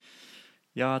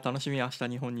いやー楽しみ、明日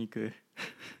日本に行く。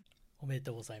おめで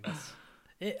とうございます。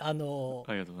ありがとう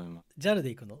ございます。JAL で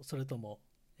行くの？それとも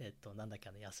なんだっけ、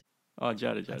安い。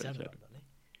JAL なんだね。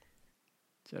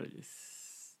JAL で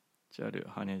す。JAL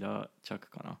羽田着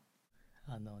か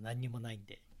な。何にもないん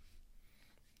で。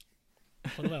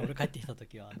この前俺帰ってきた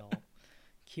時は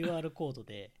QR コード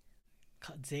で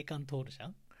税関通るじゃ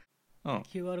ん、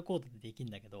QR コードでできる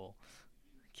んだけど、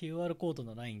QR コード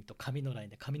のラインと紙のライン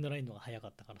で紙のラインの方が早か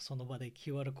ったから、その場で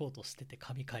QR コードを捨てて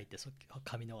紙書いて、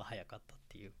紙の方が早かったっ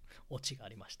ていうオチがあ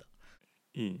りました。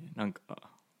いいね。なんか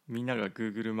みんなが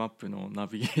Google マップのナ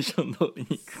ビゲーション通り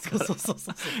に行くから、そう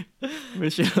む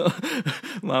しろ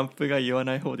マップが言わ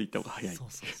ない方で行った方が早い。そう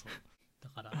だ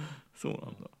からそうなん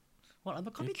だ、ほら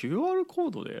紙 QR コ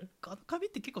ードで、紙っ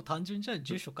て結構単純じゃん。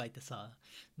住所書いてさ、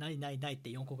ないって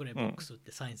4個ぐらいボックス打っ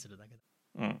てサインするだけ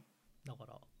だ、だか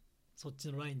らそっ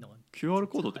ちのラインの QR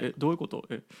コードってどういうこと？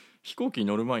飛行機に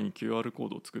乗る前に QR コー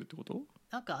ドを作るってこと？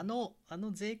なんか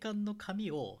税関の紙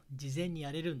を事前に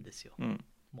やれるんですよ、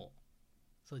もう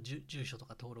そう住所と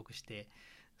か登録して、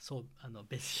そう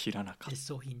知らなかった。別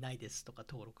荘品ないですとか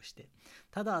登録して。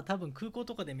ただ多分空港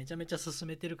とかでめちゃめちゃ進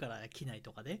めてるから、機内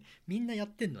とかでみんなやっ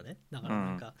てんのね。だから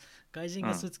なんか、外人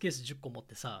がスーツケース10個持っ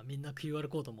てさ、みんな QR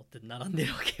コード持って並んで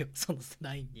るわけよ、その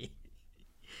ラインに。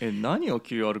何を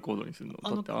QR コードにする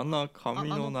の？だってあんな紙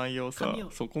の内容さ、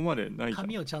そこまでないじゃん。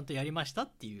紙をちゃんとやりましたっ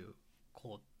ていう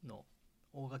コード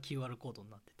のが QR コードに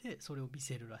なってて、それを見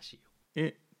せるらしい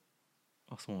よ。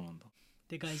そうなんだ。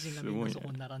で外人がみんなそこ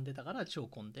に並んでたから超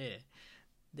混んで、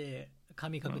で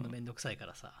紙書くのめんどくさいか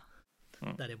らさ、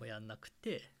誰もやんなく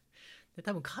て、で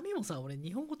多分紙もさ、俺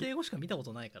日本語と英語しか見たこ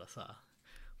とないからさ、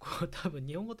多分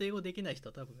日本語と英語できない人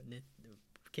は多分ね、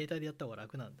携帯でやった方が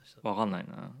楽なんだし、分かんない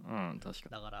な。確か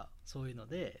だからそういうの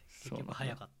で結局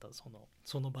早かった。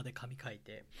その場で紙書い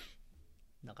て、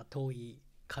なんか遠い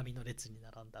紙の列に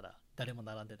並んだら誰も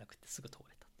並んでなくてすぐ通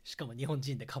れた。しかも日本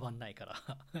人でカバンないから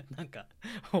なんか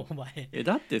お前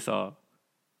だってさ、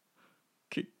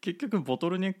結局ボト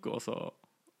ルネックはさ、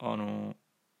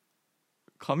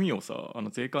紙をさ、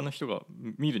税関の人が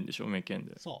見るんでしょ、目検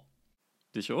で。そ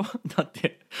うでしょだっ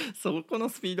てそこの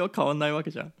スピードは変わんないわ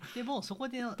けじゃん。でもそこ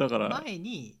でだから前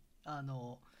に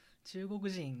中国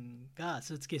人が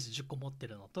スーツケース10個持って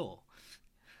るのと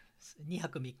2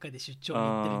泊3日で出張に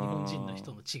行ってる日本人の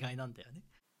人の違いなんだよね。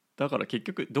だから結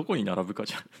局どこに並ぶか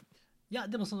じゃん。いや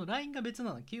でもそのラインが別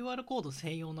なの。 QR コード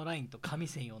専用のラインと紙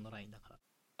専用のラインだか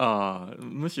ら。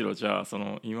むしろじゃあ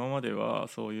今までは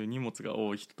そういう荷物が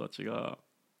多い人たちが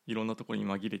いろんなところに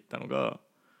紛れてたのが、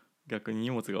逆に荷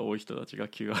物が多い人たちが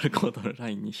QR コードのラ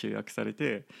インに集約され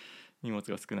て、荷物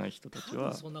が少ない人たち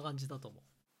は。そんな感じだと思う。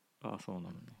そう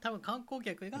なのね。多分観光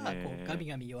客がこうガミ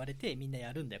ガミ言われてみんな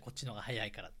やるんだよ、こっちの方が早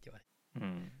いからって言われ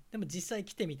て、でも実際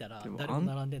来てみたら誰も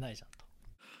並んでないじゃんと。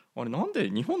あれなんで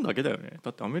日本だけだよね。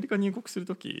だってアメリカ入国する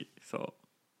ときさ、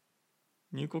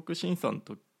入国審査の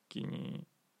時に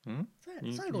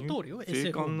最後通るよ、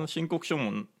税関の申告書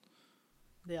も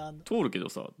で通るけど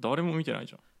さ、誰も見てない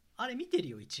じゃん。あれ見てる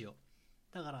よ一応。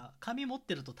だから紙持っ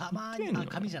てるとたまに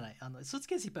紙じゃないスーツ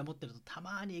ケースいっぱい持ってるとた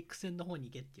まに X 線の方に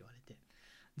行けって言われて、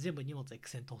全部荷物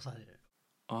X 線通される。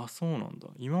そうなんだ。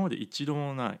今まで一度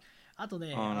もない。あと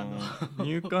ね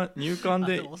入管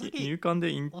で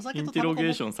インテロゲ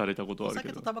ーションされたことはあるけ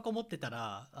ど、お酒とタバコ持ってた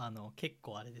ら結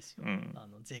構あれですよ、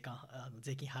税金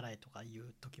払えとかい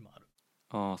う時もある。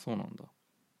そうなんだ。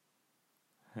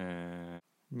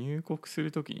入国す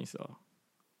る時にさ、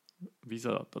ビザ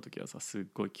だった時はさ、すっ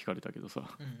ごい聞かれたけど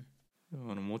さ、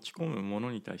持ち込むも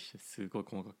のに対してすごい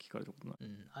細かく聞かれたことない。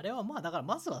あれはだから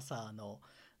まずはさ、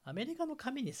アメリカの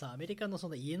紙にさ、アメリカのそ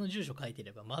の家の住所書いて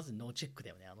ればまずノーチェックだ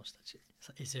よね、あの人たち。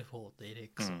SFO と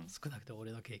LX、少なくとも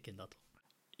俺の経験だと。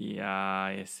いや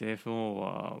ー SFO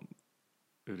は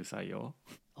うるさいよ。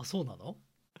そうなの？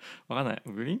わかんない。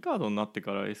グリーンカードになって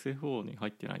から SFO に入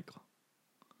ってないか。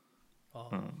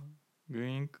グリ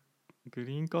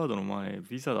ーンカードの前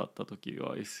ビザだった時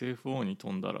は SFO に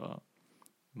飛んだら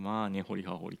根掘り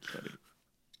葉掘り聞かれる。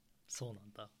そうな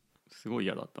んだ。すごい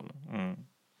嫌だったもん。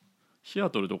シ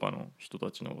アトルとかの人た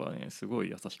ちの方がね、すごい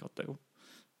優しかったよ。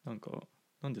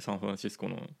なんでサンフランシスコ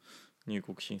の入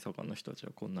国審査官の人たち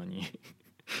はこんなに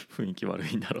雰囲気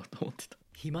悪いんだろうと思ってた。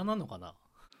暇なのかな。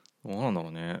どうなんだろ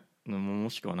うね。も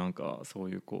しくはそ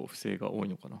ういう不正が多い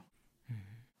のかな。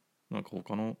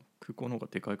他の空港の方が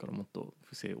でかいからもっと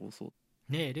不正多そう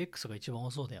ね。LX が一番多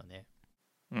そうだよね。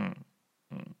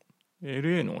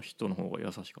LA の人の方が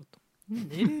優しかった。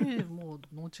LA も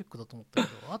ノーチェックだと思ったけ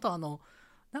どあと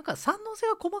なんか三能性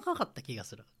が細かかった気が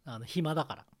する。暇だ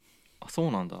から。そ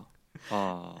うなんだ。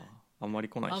あんまり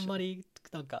来ないし。あんまり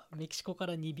なんかメキシコか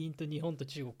ら2便と日本と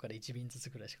中国から1便ずつ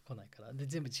ぐらいしか来ないから、で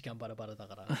全部時間バラバラだ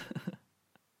からきっ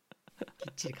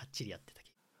ちりかっちりやってたけ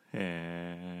ど。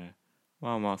へえ。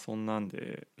まあまあそんなん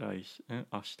で明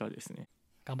日ですね。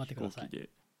頑張ってください。飛行機で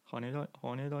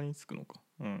羽田に着くのか。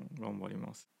頑張り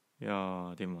ます。いや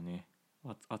ーでもね、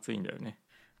暑いんだよね。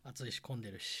暑いし混ん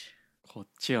でるし。こっ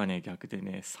ちはね逆で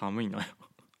ね寒いのよ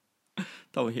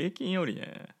多分平均より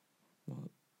ね、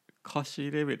華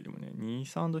氏レベルでもね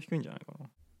 2,3 度低いんじゃないか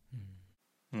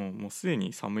な。もうすで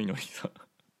に寒いのにさ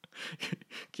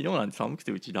昨日なんて寒く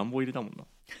てうち暖房入れたもんな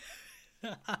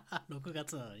6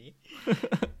月なのに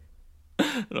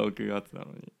6月な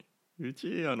のに。う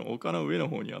ち丘の上の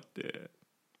方にあって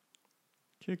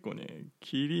結構ね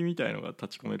霧みたいのが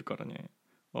立ち込めるからね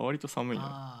割と寒いの。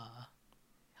は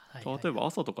いはい、例えば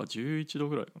朝とか11度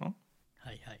ぐらいかな。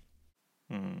はいはい。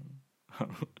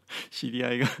知り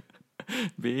合いが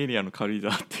ベイエリアの軽井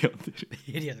沢って呼んでる。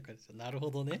ベイエリアとかですよ。なる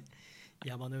ほどね。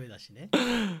山の上だしね。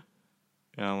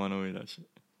山の上だし、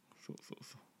そう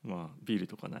まあビル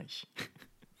とかないし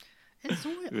そ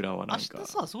うい裏はなんか明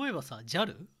日さ、そういえばさ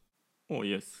JAL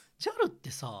イエス JAL っ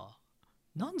てさ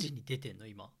何時に出てんの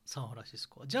今サンフランシス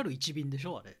コは。 JAL1 便でし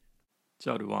ょあれ。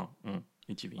 JAL1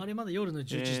 1便。あれまだ夜の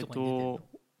11時とかに出てんの？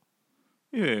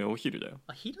いやいやお昼だよ。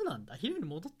昼なんだ。昼に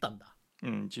戻ったんだ。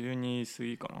12過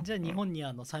ぎかな。じゃあ日本に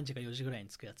3時か4時ぐらいに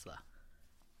着くやつだ。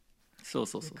そう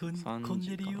混ん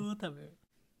でるよ多分。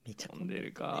めちゃ混んで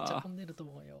るか。めちゃ混んでると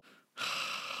思うよ。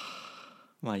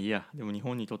まあいいや。でも日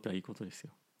本にとってはいいことです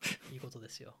よいいことで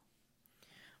すよ。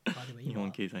まあでも日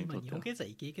本経済にとっては今日本経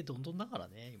済イケイケどんどんだから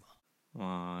ね今。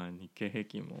まあ日経平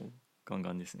均もガン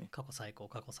ガンですね。過去最高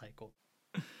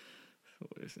そ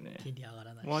うですね。金利上が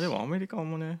らないし。まあでもアメリカ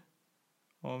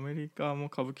も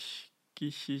株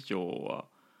式市場は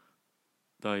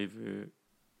だいぶ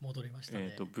戻りました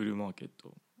ね。ブルーマーケッ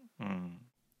ト。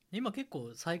今結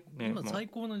構今最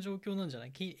高の状況なんじゃな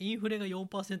い？インフレが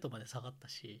 4% まで下がった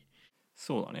し。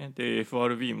そうだね。で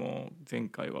FRB も前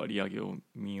回は利上げを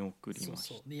見送りまし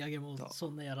た。そう利上げもそ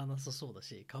んなやらなさそうだ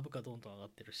し、株価どんどん上がっ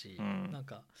てるし、なん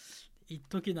か一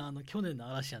時の去年の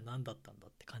嵐は何だったんだ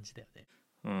って感じだよね。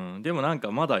でもなん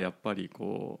かまだやっぱり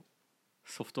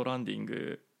ソフトランディン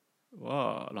グ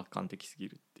は楽観的すぎ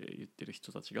るって言ってる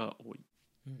人たちが多い。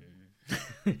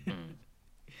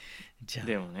じゃあ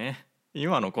でもね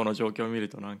今のこの状況を見る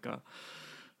となんか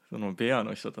そのベア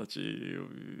の人たち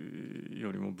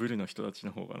よりもブルの人たち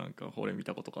の方がなんかほれ見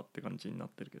たことかって感じになっ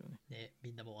てるけどね。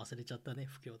みんなもう忘れちゃったね。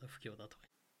不況だとか。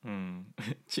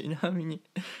ちなみに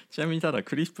ただ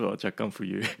クリスプは若干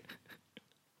冬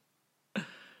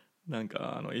なん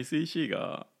かSEC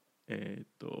がビ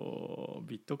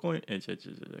ットコイン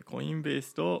コインベー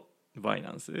スとバイ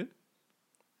ナンス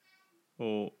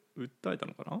を訴えた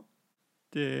のかな。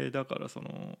でだから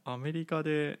アメリカ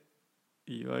で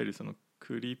いわゆる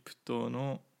クリプト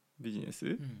のビジネ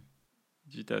ス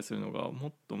自体するのがも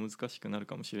っと難しくなる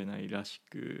かもしれないらし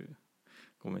く、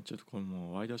ごめんちょっとこれも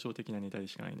うワイドショー的なネタで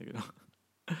しかないんだけどだか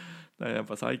らやっ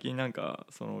ぱ最近なんか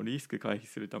リスク回避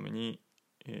するために、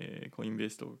コインベー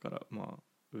スとかから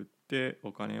売って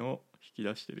お金を引き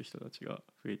出してる人たちが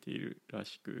増えているら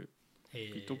しく、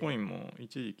ビットコインも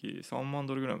一時期3万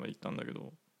ドルぐらいまでいったんだけ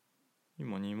ど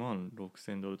今2万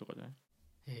6000ドルとかじゃない。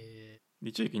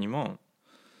一時期2万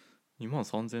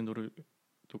3000ドル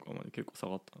とかまで結構下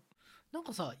がった。なん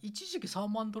かさ一時期3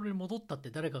万ドルに戻ったって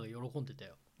誰かが喜んでた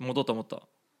よ。戻った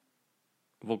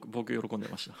僕喜んで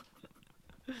ました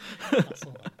そ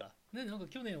うなんだね。なんか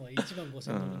去年は1万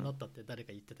5000ドルになったって誰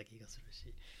か言ってた気がする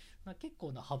し、結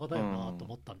構な幅だよなと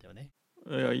思ったんだよね。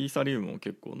いやイーサリウムも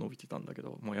結構伸びてたんだけ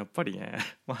ど、もうやっぱりね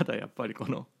まだやっぱりこ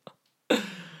の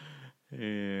レギ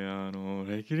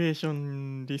ュレーショ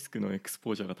ンリスクのエクス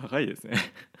ポージャーが高いですね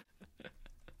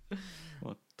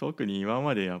特に今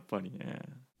までやっぱりね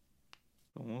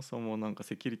そもそもなんか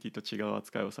セキュリティと違う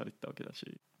扱いをされてたわけだ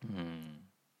し、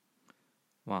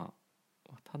ま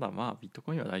あただビット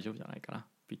コインは大丈夫じゃないかな。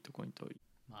ビットコインと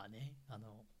まあね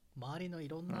周りのい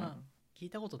ろんな聞い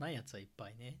たことないやつはいっぱ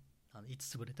いね、い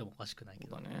つ潰れてもおかしくないけ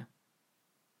どそうだね。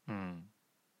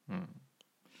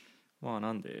まあ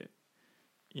なんで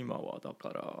今はだか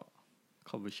ら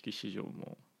株式市場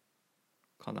も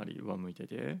かなり上向いて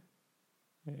て、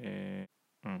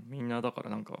みんなだから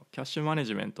なんかキャッシュマネ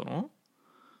ジメントの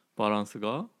バランス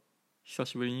が久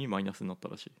しぶりにマイナスになった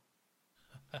らしい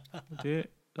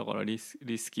でだからリス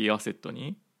キーアセット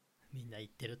にみんな言っ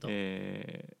てると、言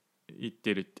っ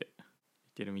てる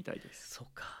みたいです。そう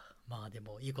か。まあで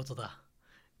もいいことだ。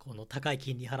この高い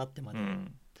金利払ってまで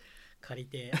借り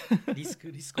てリスク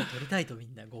を取りたいとみ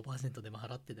んな 5% でも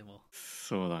払ってでも。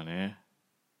そうだね。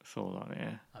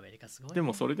アメリカすごいね。で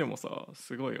もそれでもさ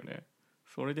すごいよね。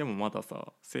それでもまだ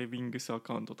さセービングスア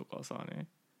カウントとかさね、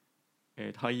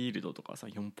ハイイールドとかさ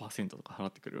 4% とか払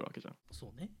ってくれるわけじゃん。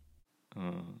そうね。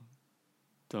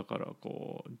だから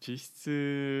こう実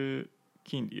質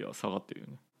金利は下がってるよ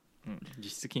ね。実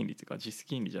質金利っていうか実質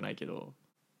金利じゃないけど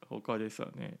他でさ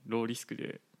ねローリスク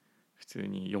で普通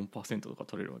に 4% とか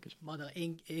取れるわけじゃん。まあだから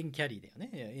円キャリーだよね。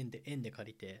円で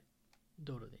借りて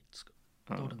ドル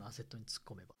のアセットに突っ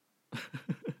込めば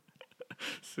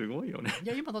すごいよね。い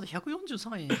や今だって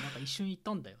143円なんか一瞬いっ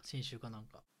たんだよ先週かなん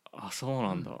か。あ、そう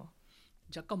なんだ、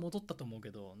若干戻ったと思う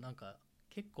けどなんか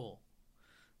結構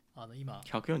今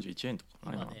141円と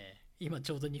かないな。今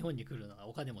ちょうど日本に来るのが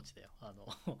お金持ちだよ。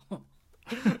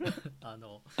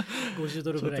50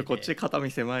ドルぐらいでちょっとこっち肩身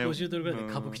狭いよ。50ドルぐらいで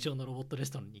歌舞伎町のロボットレ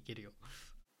ストランに行けるよ。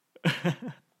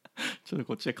ちょっと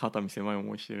こっちで肩身狭い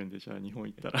思いしてるんで、じゃあ日本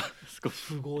行ったら少し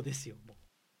富豪ですよもう。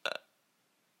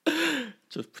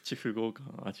ちょっとプチ富豪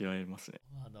感味わえますね。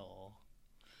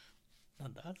な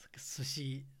んだ寿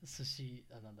司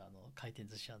なんだ回転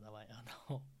寿司の名前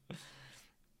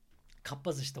かっ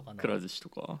ぱ寿司とかのくら寿司と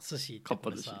か寿司ってこ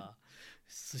れさ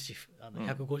寿司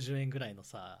150円ぐらいの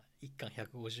さ、1貫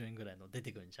150円ぐらいの出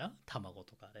てくるんじゃん卵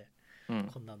とかで、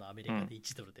こんなのアメリカで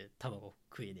1ドルで卵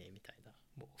食えねえみたいな、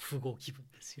もう富豪気分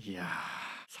ですよ。いや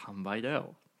ー3倍だ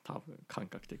よ多分感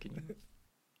覚的に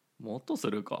もっと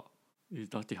するか。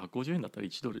だって150円だったら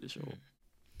1ドルでしょ、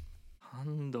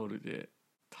3ドルで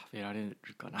食べられる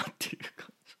かなっていう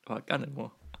か分かんない。も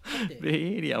うベ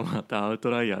イエリアまたアウト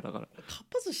ライヤーだから。かっ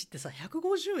ぱ寿司ってさ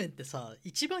150円ってさ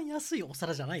一番安いお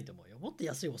皿じゃないと思うよ。もっと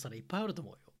安いお皿いっぱいあると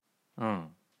思うよ。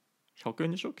100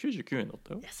円でしょ。99円だっ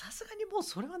たよ。いやさすがにもう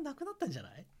それはなくなったんじゃ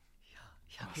ない。いや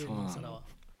100円のお皿は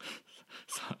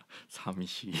寂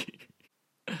しい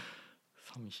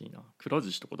寂しいな。くら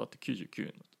寿司とかだって99円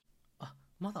だった。あ、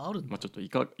まだあるんだ。ちょっとい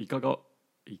か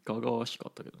がわしか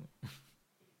ったけどね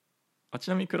ち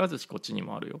なみにくら寿司こっちに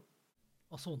もあるよ。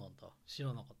あ、そうなんだ。知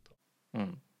らなかった。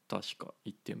確か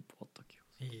1店舗あった気が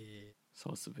する。サ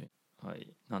ウスベン。は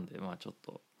い。なんでちょっ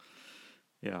と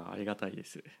いやありがたいで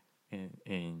す。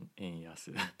円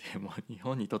安でも日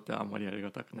本にとってはあんまりあり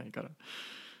がたくないから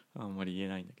あんまり言え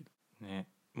ないんだけどね。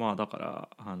だから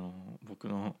僕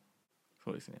の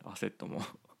そうですねアセットも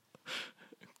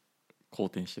好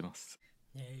転してます。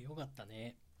よかった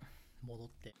ね戻っ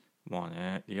て。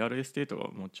リアルエステートが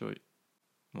もうちょい、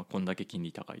こんだけ金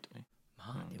利高いとね。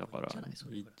だから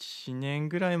1年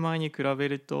ぐらい前に比べ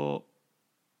ると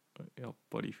やっ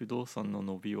ぱり不動産の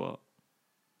伸びは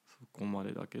そこま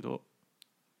でだけど、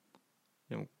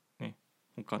でもね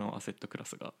他のアセットクラ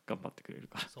スが頑張ってくれる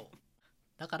から。そう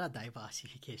だからダイバーシ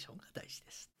フィケーションが大事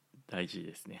です。大事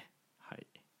ですね。はい。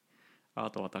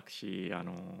あと私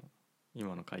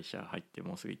今の会社入って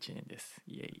もうすぐ1年です。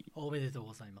イエイ。おめでとう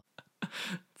ございま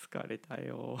す疲れた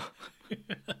よ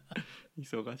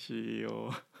忙しい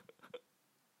よ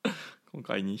今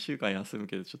回2週間休む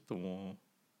けどちょっともう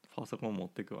パソコン持っ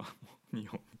てくわもう日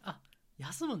本。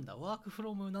休むんだ。ワークフ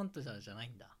ロムなんとじゃない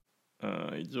んだ。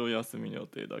一応休みの予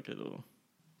定だけど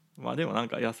でもなん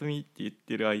か休みって言っ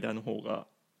てる間の方が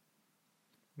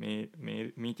ミ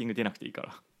ーティング出なくていいか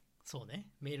ら。そうね、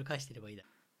メール返してればいいだ。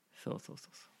そう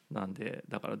なんで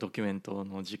だからドキュメント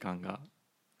の時間が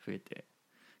増えて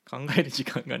考える時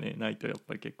間がねないとやっ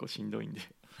ぱり結構しんどいんで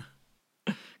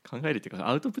考えるっていうか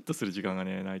アウトプットする時間が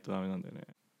ねないとダメなんだよね。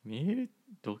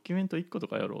ドキュメント1個と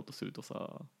かやろうとすると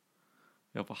さ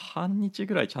やっぱ半日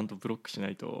ぐらいちゃんとブロックしな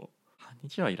いと。半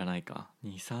日はいらないか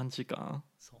 2,3 時間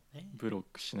そうねブロッ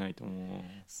クしないとも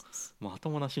うまと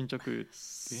もな進捗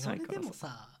出ないからさ。それでも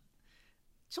さ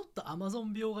ちょっとアマゾ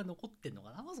ン病が残ってんの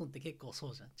かな。アマゾンって結構そ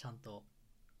うじゃん。ちゃんと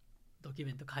ドキュ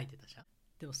メント書いてたじゃん。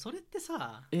でもそれって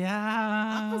さい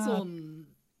やアマゾン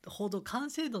ほど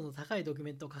完成度の高いドキュ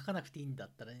メントを書かなくていいんだ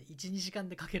ったら 1,2 時間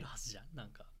で書けるはずじゃん。なん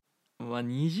か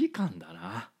2時間だ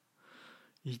な。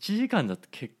1時間だと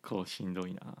結構しんど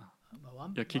いな。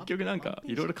いや結局なんか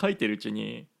いろいろ書いてるうち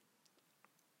に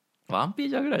ワンペー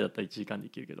ジぐらいだったら1時間で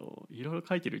きるけどいろいろ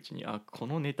書いてるうちにこ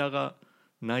のネタが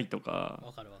ないとか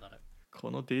わかるこ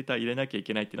のデータ入れなきゃい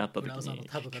けないってなった時に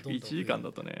1時間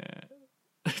だとね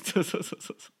そう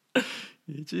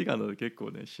1時間だと結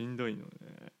構ねしんどいのね。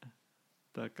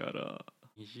だから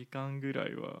2時間ぐら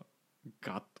いは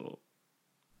ガッと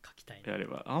書きたいやれ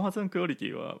ば Amazon クオリテ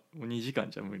ィはもう2時間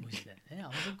じゃ無理。だよ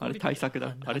ね、あれ対策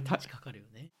だ。あれかかるよ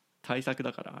ね。対策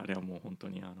だからあれはもう本当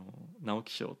に直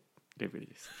木賞レベル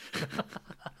です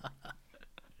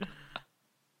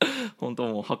本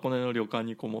当もう箱根の旅館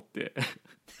にこもって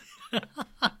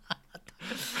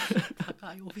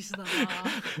高いオフィスだな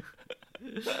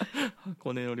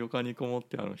箱根の旅館にこもっ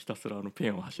てペ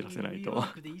ンを走らせないとニューヨ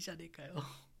ークでいいじゃねえかよ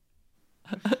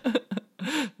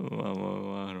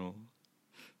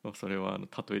それは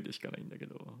例えでしかないんだけ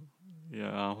ど、い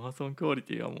や Amazon クオリ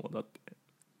ティはもうだって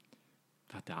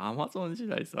Amazon 時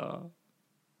代さ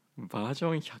バージ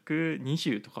ョン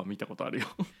120とか見たことあるよ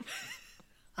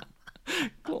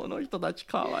この人たち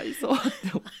かわいそうって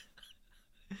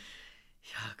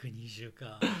120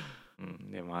か。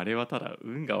でもあれはただ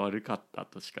運が悪かった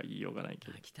としか言いようがないけ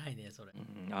ど。書きたいねそれ。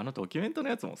ドキュメントの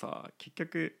やつもさ結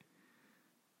局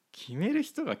決める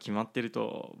人が決まってる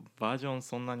とバージョン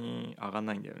そんなに上がん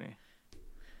ないんだよね。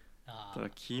ただ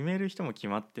決める人も決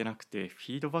まってなくてフ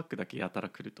ィードバックだけやたら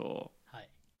来ると、はい、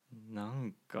な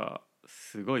んか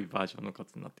すごいバージョンの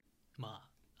数になって。ま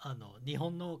あ日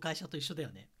本の会社と一緒だよ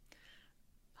ね。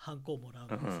ハンコをもらう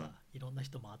のにさ、いろんな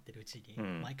人回ってるうちに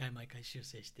毎回修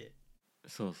正して、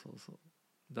そう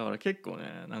だから結構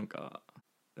ねなんか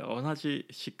同じ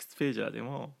6ページャーで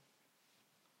も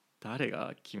誰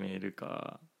が決める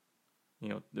かに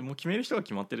よってもう決める人が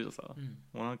決まってるとさ、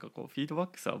もうなんかこうフィードバッ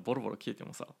クさボロボロ消えて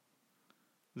もさ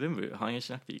全部反映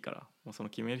しなくていいからもうその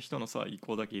決める人のさ意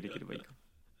向だけ入れてればいいか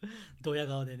らドヤ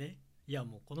顔でね、いや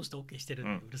もうこの人 OK してる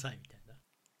んでうるさいみたい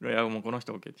な、いやもうこの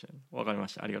人 OK って分かりま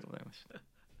したありがとうございました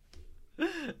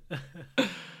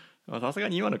さすが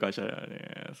に今の会社では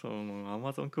ねその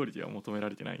Amazon クオリティは求めら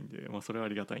れてないんで、それはあ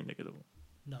りがたいんだけど。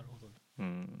なるほどね。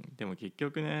でも結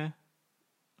局ね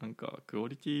なんかクオ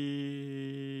リテ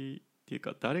ィっていう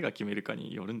か誰が決めるか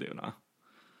によるんだよな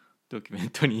ドキュメン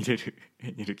トに入れる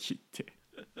エネルギーって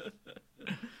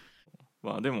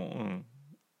でも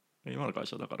今の会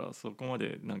社だからそこま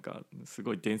でなんかす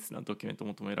ごいデンスなドキュメント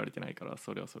求められてないから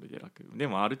それはそれで楽。で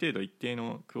もある程度一定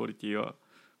のクオリティは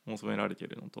求められてい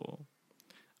るのと、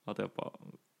あとやっぱ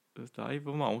だい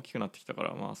ぶ大きくなってきたか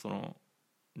らその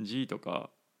G と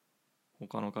か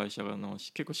他の会社の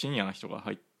結構シニアな人が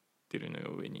入ってるの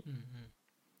よ上に、っ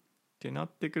てな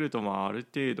ってくるとある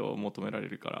程度求められ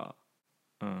るか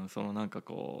ら、そのなんか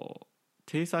こう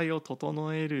体裁を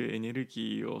整えるエネル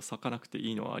ギーを割かなくて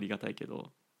いいのはありがたいけ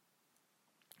ど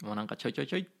なんかちょいって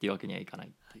いうわけにはいかな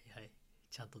い。はいはい、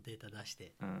ちゃんとデータ出し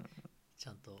て、ち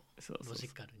ゃんとロジ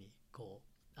カルにこう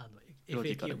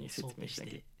FAQ も想定し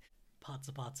てパ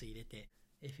ーツ入れて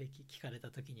FAQ 聞かれ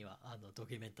た時にはド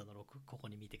キュメントの録ここ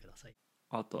に見てください。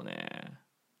あとね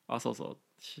そう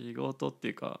仕事って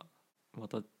いうかま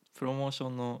たプロモーショ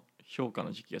ンの評価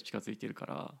の時期が近づいてるか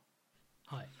ら、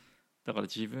はい、だから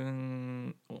自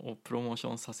分をプロモーシ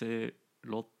ョンさせ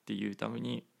ろっていうため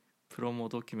にプロモ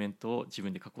ドキュメントを自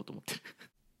分で書こうと思ってる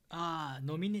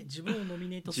自分をノミ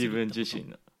ネートするってこと。自分自身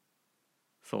の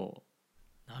そ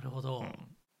うなるほど、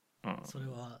それ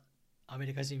はアメ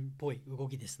リカ人っぽい動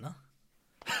きですな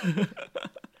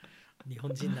日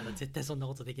本人なら絶対そんな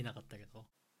ことできなかったけど。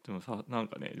でもさなん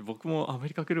かね僕もアメ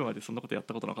リカ来るまでそんなことやっ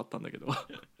たことなかったんだけど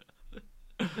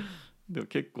でも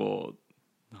結構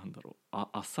なんだろう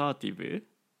アサーティブ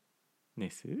ネ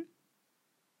ス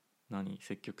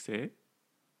積極性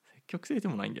で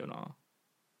もないんだよな。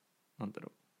なんだ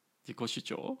ろう自己主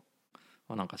張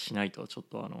はなんかしないとちょっ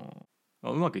と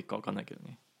うまくいくか分かんないけど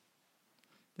ね。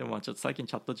でもちょっと最近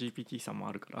チャット GPT さんも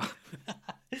あるから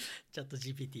チャット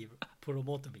GPT プロ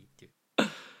モートミーっていう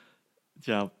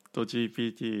チャット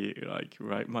GPT like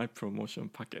write my promotion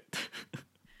packet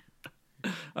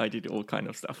I did all kind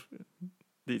of stuff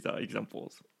these are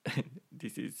examples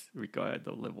this is required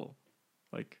level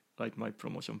like write my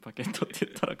promotion packet って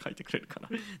言ったら書いてくれるかな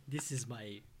This is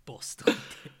my boss とか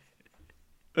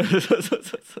言ってそう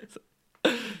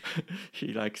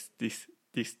He likes this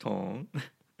tone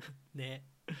ね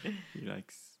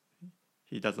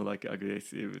He doesn't like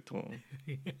aggressive tone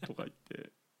とか言っ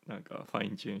てなんかファイ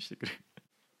ンチューンしてくれ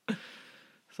る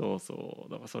そう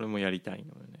だからそれもやりたい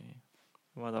のよね。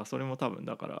だからそれも多分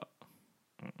だから、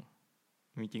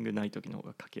ミーティングない時の方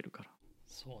が書けるから。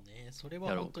そうね、それ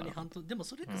は本当にでも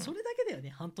それだけだよね、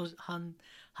半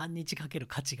日かける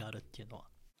価値があるっていうのは。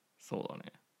そうだ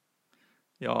ね。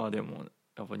いやでも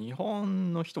やっぱ日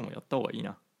本の人もやった方がいい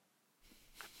な。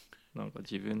なんか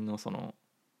自分のその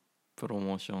プロ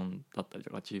モーションだったりと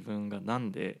か自分がな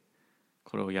んで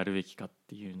これをやるべきかっ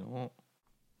ていうのを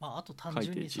あと単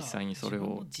純にさ、実際にそれを自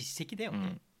分の実績だよ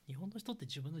ね、日本の人って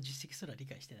自分の実績すら理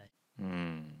解してない。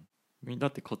だ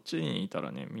ってこっちにいた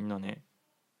らねみんなね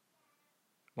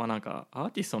なんかアー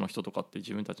ティストの人とかって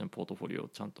自分たちのポートフォリオを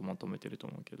ちゃんとまとめてると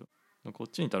思うけどこっ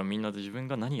ちにいたらみんなで自分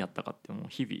が何やったかってもう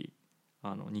日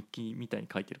々日記みたいに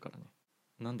書いてるからね。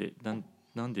なん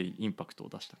でインパクトを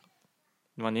出したか、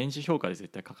年次評価で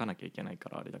絶対書かなきゃいけないか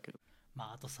らあれだけど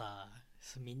あとさ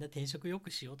みんな転職よく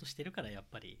しようとしてるからやっ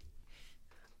ぱり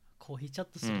コーヒーチャッ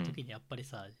トするときにやっぱり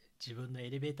さ、自分のエ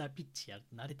レベーターピッチ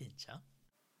慣れてんじゃ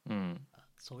ん、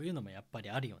そういうのもやっぱり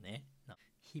あるよね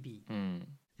日々、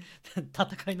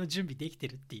戦いの準備できて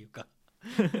るっていうか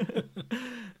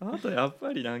あとやっ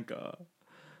ぱりなんか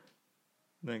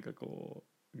こ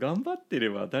う頑張ってれ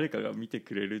ば誰かが見て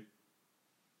くれる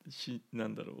し、な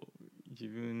んだろう、自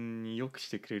分に良くし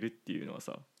てくれるっていうのは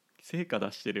さ、成果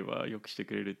出してれば良くして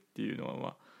くれるっていうのはま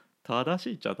あ正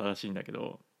しいっちゃ正しいんだけ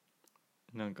ど、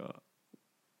なんか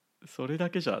それだ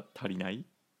けじゃ足りない。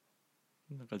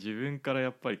なんか自分から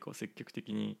やっぱりこう積極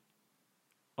的に、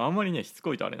あんまりねしつ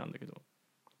こいとあれなんだけど、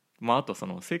まああとそ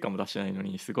の成果も出してないの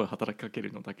にすごい働きかけ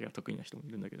るのだけが得意な人もい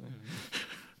るんだけどね、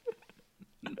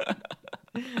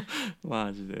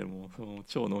マジでもうその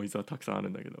超ノイズはたくさんある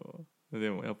んだけど、で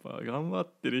もやっぱ頑張っ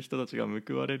てる人たちが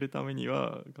報われるために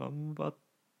は、頑張っ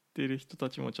てる人た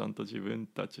ちもちゃんと自分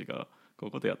たちがこうい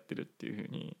うことやってるっていう風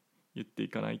に言ってい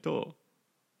かないと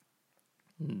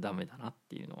ダメだなっ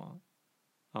ていうのは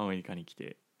アメリカに来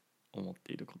て思っ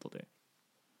ていることで、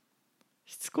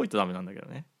しつこいとダメなんだけど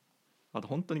ね。あと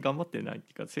本当に頑張ってないっ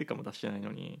ていうか成果も出してない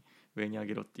のに上に上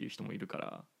げろっていう人もいるか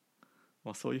ら、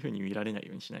まあ、そういう風に見られない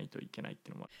ようにしないといけないって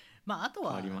いうのもまああと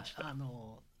はありました。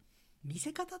見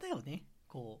せ方だよね。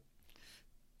こ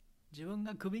う自分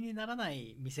がクビにならな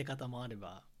い見せ方もあれ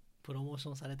ば、プロモーシ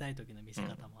ョンされたい時の見せ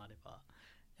方もあれば、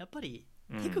やっぱり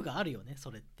テクがあるよね、そ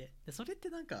れって。でそれって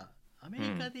なんかアメ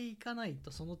リカで行かない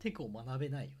とそのテクを学べ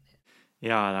ないよね。い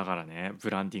やだからね、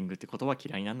ブランディングって言葉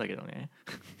嫌いなんだけどね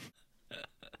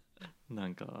な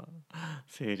んか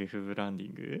セルフブランデ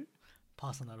ィング、パ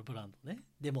ーソナルブランドね。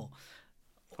でも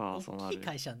パーソナル、大きい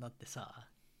会社になってさ、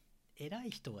偉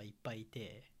い人がいっぱいい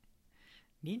て、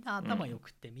みんな頭良く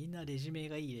ってみんなレジュメ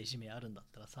がいいレジュメあるんだっ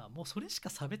たらさ、もうそれしか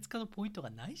差別化のポイントが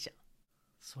ないじゃん。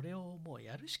それをもう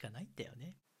やるしかないんだよ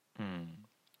ね。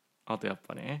あとやっ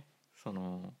ぱね、そ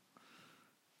の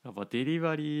やっぱデリ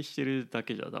バリーしてるだ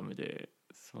けじゃダメで、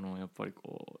そのやっぱり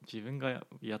こう自分が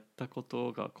やったこ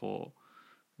とがこ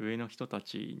う上の人た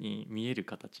ちに見える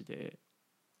形で、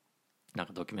なん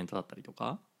かドキュメントだったりと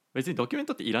か、別にドキュメン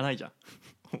トっていらないじゃん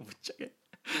ぶっちゃけ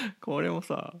これも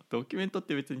さ、ドキュメントっ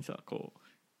て別にさ、こ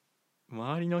う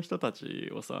周りの人た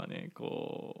ちをさね、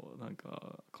こうなん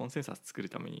かコンセンサス作る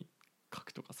ために書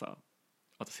くとかさ、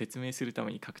あと説明するた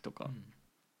めに書くとかっ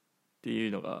てい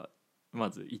うのがま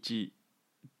ず一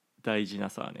大事な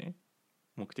さね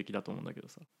目的だと思うんだけど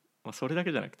さ、まあ、それだ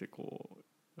けじゃなくてこ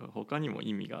う他にも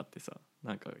意味があってさ、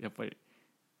なんかやっぱり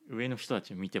上の人た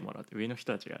ちに見てもらって、上の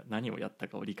人たちが何をやった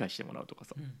かを理解してもらうとか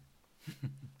さ、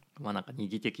まあなんか二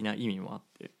義的な意味もあっ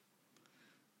て、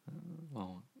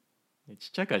まあち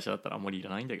っちゃい会社だったらあんまりいら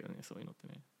ないんだけどね、そういうのって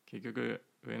ね。結局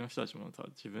上の人たちもさ、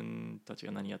自分たち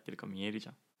が何やってるか見えるじ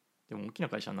ゃん。でも大きな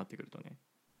会社になってくるとね、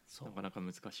なかなか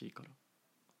難しいか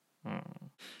ら、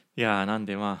いやなん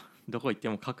でまあどこ行って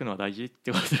も書くのは大事っ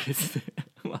てことですね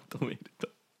まとめると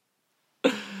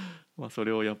まあそ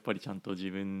れをやっぱりちゃんと自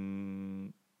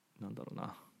分なんだろう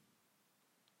な、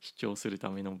主張するた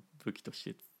めの武器とし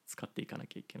て使っていかな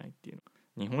きゃいけないっていう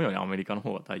の、日本よりアメリカの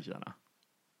方が大事だな。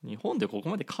日本でここ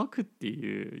まで書くって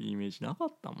いうイメージなか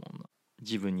ったもんな、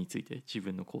自分について、自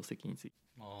分の功績について。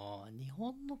日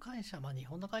本の会社、まあ日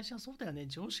本の会社はそうだよね、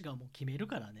上司がもう決める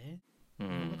からね。日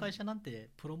本の会社なん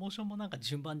てプロモーションもなんか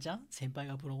順番じゃん。先輩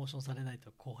がプロモーションされない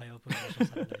と後輩はプロモーション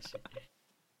されないし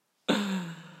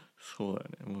そうだよ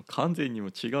ね、もう完全にも違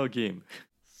うゲーム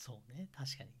そうね、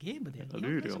確かにゲームでル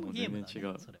ールはもう全然違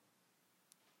う、それ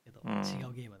けど、違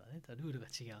うゲームだね、ルールが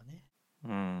違うね。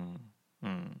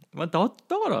まあ、だか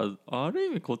らある意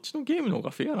味こっちのゲームの方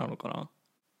がフェアなのかな。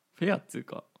フェアっつう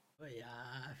か、いや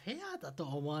フェアだと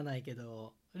は思わないけ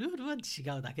ど、ルールは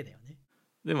違うだけだよね。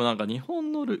でもなんか日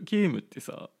本のゲームって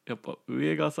さ、やっぱ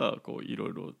上がさこういろ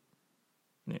いろ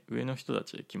ね、上の人た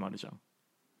ちで決まるじゃん。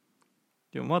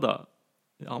でもまだ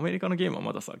アメリカのゲームは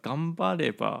まださ、頑張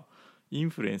ればイン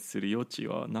フルエンスする余地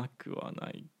はなくは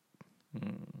ない。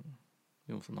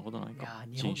でもそんなことないか。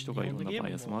人種とかいろんなバ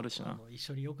イアスもあるしな。一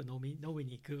緒によく飲み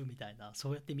に行くみたいな、そ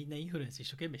うやってみんなインフルエンス一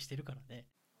生懸命してるからね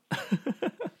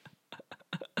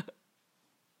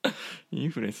イン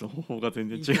フルエンスの方法が全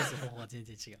然違う。インフルエンスの方法は全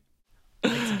然違う。あい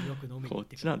つによく飲みに行ってくる。こ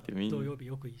っちなんてみんな土曜日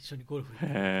よく一緒にゴルフ行って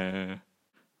くる。へえ。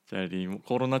じゃあ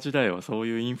コロナ時代はそう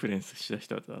いうインフルエンスした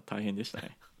人だったら大変でした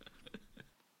ね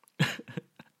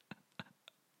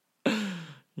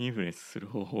インフルエンスする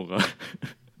方法が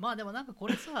まあでもなんかこ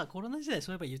れさ、コロナ時代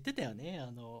そういえば言ってたよね、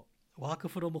ワーク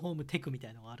フロムホームテクみた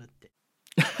いのがあるって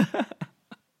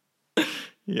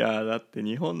いやだって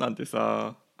日本なんて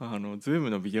さ、ズー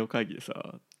ムのビデオ会議でさ、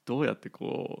どうやって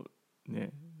こう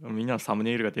ね、みんなのサム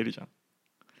ネイルが出るじゃん。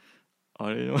あ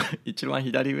れの一番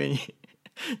左上に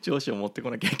上司を持ってこ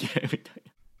なきゃいけないみたい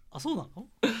な。あ、そうなの？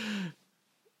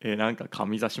なんか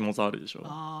上座下座あるでしょ。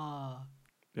あ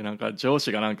でなんか上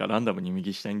司がなんかランダムに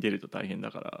右下に出ると大変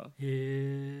だから。へ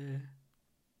え。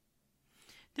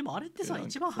でもあれってさ、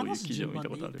一番話す順番で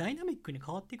ダイナミックに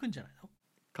変わっていくんじゃないの？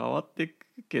変わっていく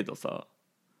けどさ、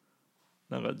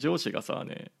なんか上司がさ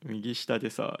ね右下で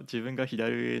さ自分が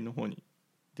左上の方に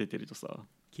出てるとさ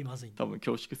気まずいんだ。多分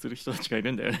恐縮する人たちがい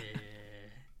るんだよね。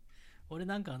俺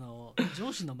なんか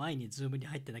上司の前にズームに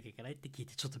入ってなきゃいけないって聞い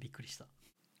てちょっとびっくりした。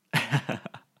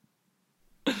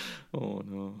お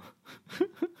の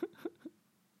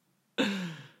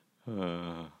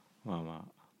まあま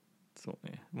あそう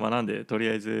ね。まあなんでとり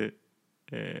あえず、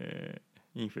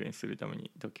インフルエンスするため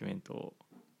にドキュメントを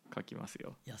書きます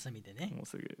よ。休みでね。もう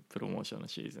すぐプロモーションの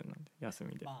シーズンなんで休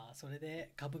みで。まあそれ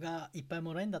で株がいっぱい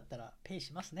もらえるんだったらペイ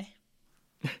しますね。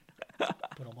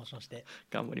プロモーションして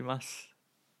頑張ります。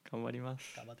頑張りま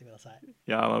す。頑張ってください。い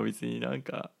やまあ別になん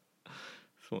か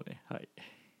そうね、はい、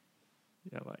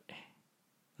やばい。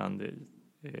なんで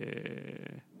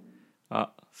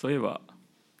そういえば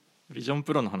ビジョン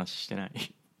プロの話してない。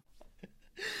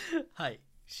はい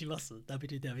します。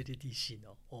 WWDC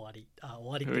の終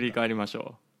わり振り返りまし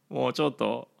ょう。もうちょっ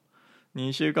と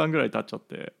2週間ぐらい経っちゃっ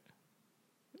て、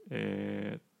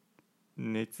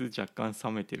熱若干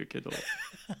冷めてるけど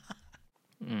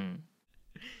うん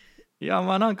いや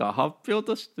まあなんか発表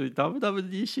として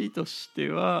WWDC として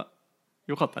は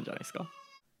良かったんじゃないですか。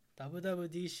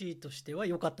 WWDC としては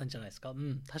良かったんじゃないですか。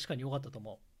確かに良かったと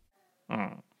思う。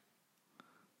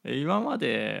今ま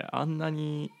であんな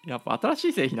にやっぱ新し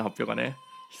い製品の発表がね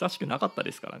久しくなかった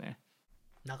ですからね。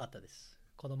なかったです。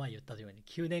この前言ったように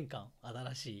9年間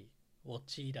新しいウォッ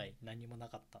チ以来何もな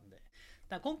かったんで。だか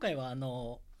ら今回は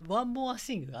ワンモア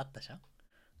シングがあったじゃん。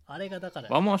あれがだから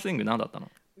ワンモアスイング何だったの？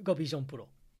がビジョンプロ。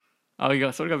い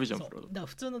やそれがビジョンプロだから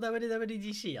普通の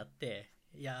WWDC やって、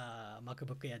いや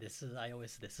MacBook Air です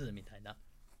iOS ですみたいな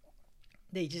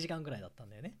で1時間ぐらいだったん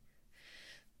だよね。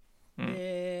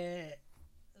で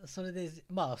それで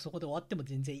まあそこで終わっても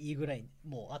全然いいぐらい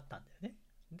もうあったんだよね。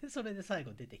でそれで最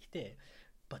後出てきて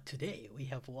But today we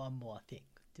have one more thing って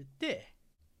言って、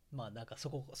まあなんかそ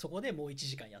こでもう1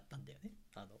時間やったんだよね、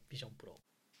ビジョンプロ。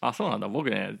そうなんだ。僕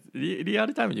ねリア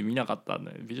ルタイムで見なかったん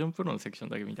でビジョンプロのセクション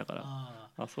だけ見たか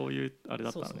ら、そういうあれだ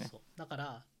ったのね。そうだか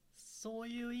らそう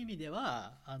いう意味で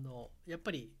はやっ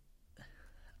ぱり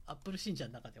アップル信者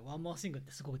の中でワンモアシングっ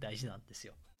てすごく大事なんです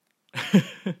よ。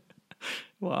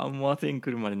ワンモアシング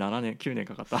来るまで7年9年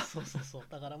かかった。そう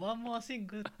だからワンモアシン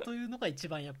グというのが一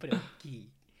番やっぱり大き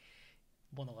い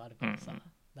ものがあるからさ、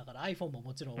だから iPhone も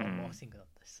もちろんワンモアシングだっ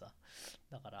たしさ、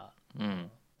だから、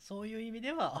そういう意味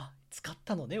では使っ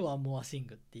たのねワンモアシン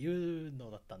グっていう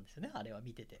のだったんですよね、あれは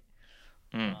見てて。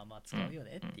まあ使うよ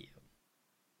ねっていう、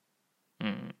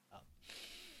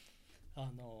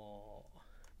ま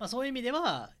あそういう意味で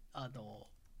は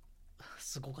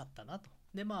すごかったなと。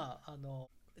でまあ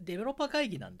デベロッパー会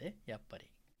議なんでやっぱり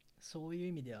そういう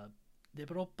意味ではデ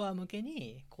ベロッパー向け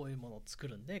にこういうものを作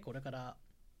るんでこれから、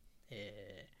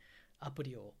アプ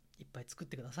リをいっぱい作っ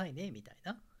てくださいねみたい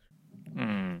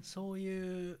な、そう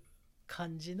いう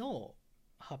感じの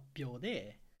発表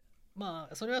で、ま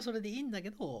あそれはそれでいいんだけ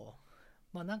ど、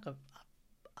まあなんか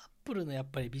アップルのやっ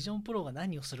ぱりビジョンプロが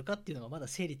何をするかっていうのがまだ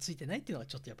整理ついてないっていうのが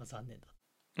ちょっとやっぱ残念だ。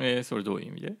それどういう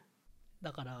意味で？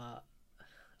だから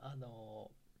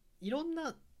いろん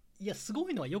ないやすご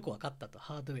いのはよく分かったと。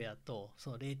ハードウェアと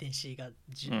そのレイテンシーが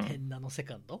10ナノセ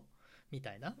カンドみ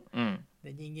たいな、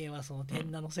で人間はその10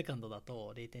ナノセカンドだ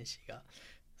とレイテンシーが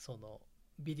その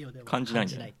ビデオでも感じない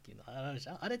っていうのあるじ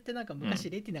ゃん。あれってなんか昔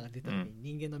レティナが出た時に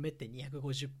人間の目って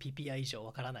 250ppi 以上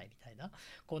分からないみたいな、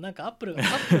こうなんかアップルが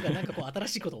なんかこう新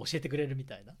しいことを教えてくれるみ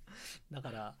たいな、だ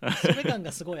からそれ感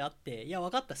がすごいあって、いや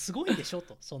分かったすごいんでしょ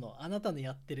と、そのあなたの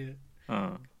やってる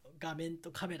画面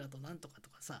とカメラとなんとかと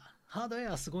かさ、ハードウェ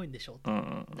アはすごいんでしょと、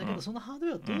だけどそのハードウ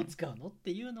ェアをどう使うのっ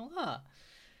ていうのが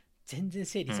全然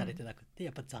整理されてなくって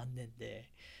やっぱ残念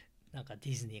で、なんかデ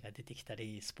ィズニーが出てきた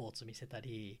りスポーツ見せた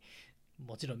り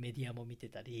もちろんメディアも見て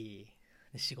たり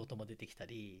仕事も出てきた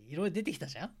りいろいろ出てきた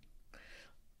じゃん。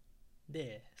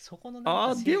でそこの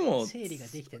なんか整理が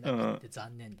できてなくて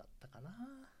残念だったかな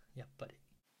やっぱり。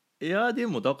いやで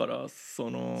もだから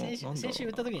その先週言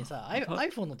った時にさ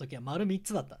iPhone の時は丸3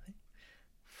つだったね。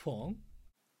フォン、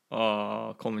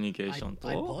コミュニケーションと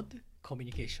iPod コミュ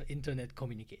ニケーション、インターネットコ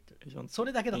ミュニケート、そ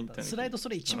れだけだった。スライドそ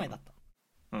れ1枚だった、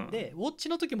でウォッチ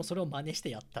の時もそれを真似し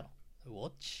てやったの。ウォ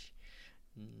ッチ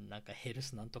なんかヘル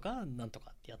スなんとかなんと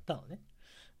かってやったのね。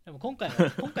でも今回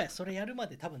はそれやるま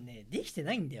で多分ねできて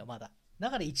ないんだよまだ。だ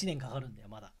から1年かかるんだよ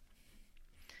まだ。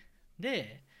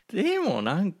でも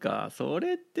なんかそ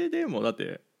れってでもだっ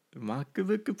て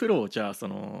MacBook Pro をじゃあそ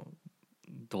の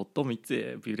ドット3つ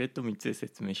でビュレット3つで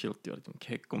説明しろって言われても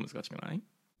結構難しくない？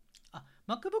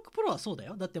 MacBook Pro はそうだ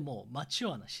よ。だってもうマチ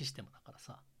ュアなシステムだから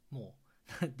さ、も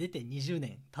う出て20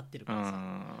年経ってるから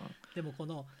さ。でもこ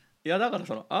のいやだから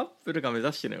そのアップルが目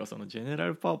指してるのがそのジェネラ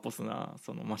ルパーポスな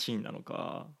そのマシンなの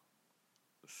か、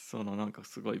そのなんか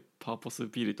すごいパーポス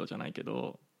ビルドじゃないけ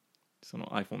どその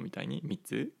iPhone みたいに3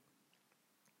つ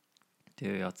って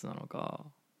いうやつなのか、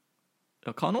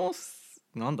可能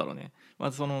なんだろうね。ま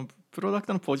ずそのプロダク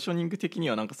トのポジショニング的に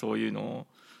はなんかそういうのを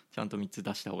ちゃんと3つ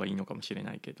出した方がいいのかもしれ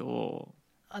ないけど、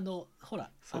ほ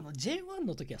らJ1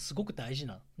 の時はすごく大事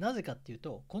なの。なぜかっていう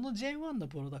と、この J1 の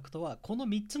プロダクトはこの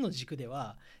3つの軸で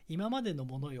は今までの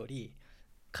ものより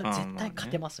絶対勝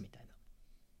てますみたい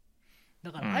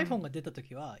な。だから iPhone が出た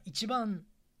時は一番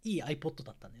いい iPod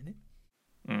だったんだよね。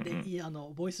で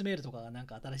ボイスメールとかがなん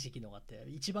か新しい機能があって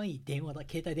一番いい携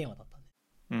帯電話だったん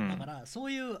で、だからそ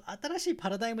ういう新しいパ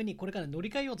ラダイムにこれから乗り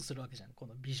換えようとするわけじゃん、こ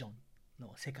のビジョン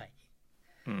の世界に。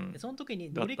でその時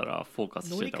に乗り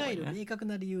換える明確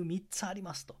な理由3つあり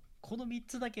ますと。この3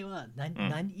つだけは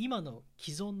今の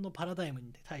既存のパラダイム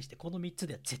に対してこの3つ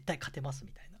では絶対勝てます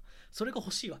みたいな、それが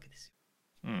欲しいわけです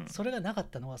よ。それがなかっ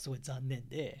たのはすごい残念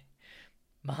で、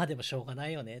まあでもしょうがな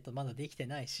いよねと、まだできて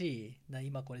ないし、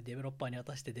今これデベロッパーに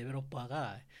渡してデベロッパー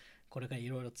がこれからい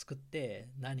ろいろ作って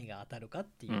何が当たるかっ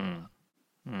ていう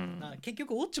のは、結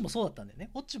局ウォッチもそうだったんだよ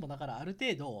ね。ウォッチもだからある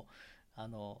程度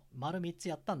丸3つ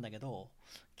やったんだけど、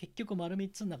結局丸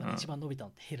3つの中で一番伸びたの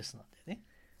ってヘルスなんだよ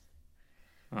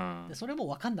ね。でそれも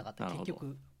分かんなかった。結局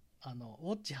ウ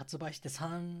ォッチ発売して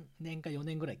3年か4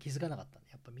年ぐらい気づかなかったんで、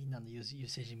やっぱみんなのユー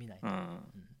セージ見ないと。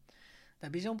だ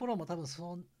ビジョンプロも多分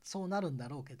そうなるんだ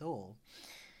ろうけど、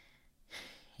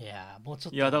いやもうちょ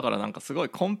っと、いやだからなんかすごい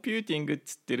コンピューティングっ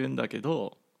つってるんだけ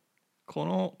ど、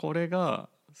これが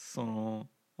その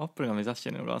アップルが目指して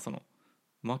るのがその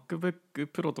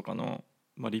MacBook Pro とかの、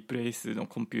リプレイスの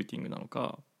コンピューティングなの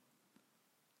か、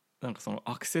なんかその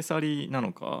アクセサリーな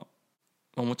のか、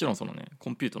もちろんそのねコ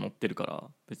ンピュータ乗ってるから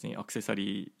別にアクセサ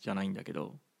リーじゃないんだけ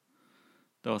ど、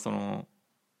だからその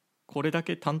これだ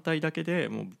け単体だけで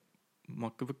もう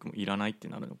MacBook もいらないって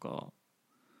なるのかっ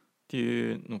て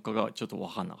いうのかがちょっと分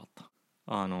かんなかった。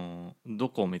ど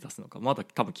こを目指すのかまだ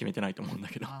多分決めてないと思うんだ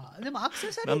けど、でもアク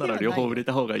セサリーではない。なんなら両方売れ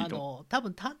た方がいいと。多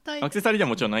分単体アクセサリーでは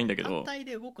もちろんないんだけど、単体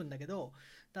で動くんだけど、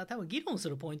だから多分議論す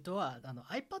るポイントは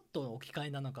iPad の置き換え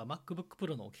なのか MacBook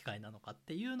Pro の置き換えなのかっ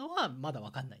ていうのはまだ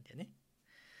分かんないんだよね。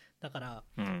だから、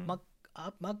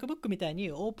MacBook みたい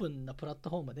にオープンなプラット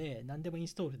フォームで何でもイン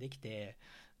ストールできて、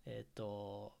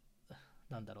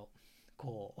なんだろう、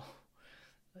こう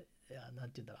な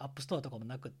んていうんだろう、アップストアとかも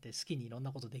なくって好きにいろん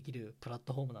なことできるプラッ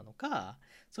トフォームなのか、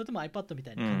それとも iPad み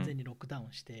たいに完全にロックダウ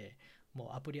ンして、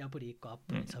もうアプリ1個アッ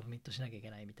プルにサブミットしなきゃいけ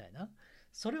ないみたいな、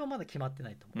それはまだ決まって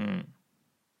ないと思う。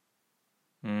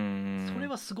それ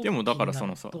はすごく気になる。でもだからそ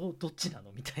のさ、どっちな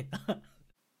のみたいな。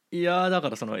いやだか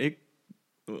らその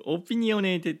オピニオ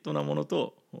ネーテッドなもの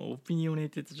とオピニオネー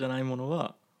テッドじゃないもの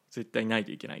は絶対ない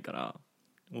といけないから、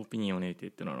オピニオネーテ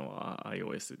ッドなのは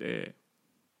iOS で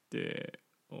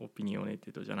オピニオネー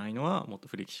テッドじゃないのはもっと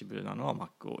フレキシブルなのは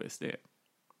MacOS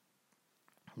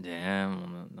で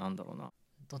もうなんだろうな、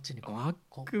どっちに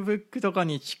MacBook とか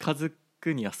に近づ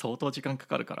くには相当時間か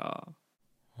かるから、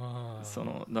そ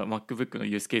のMacBook の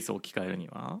ユースケースを置き換えるに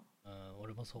は、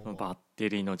俺もそう思う。バッテ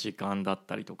リーの時間だっ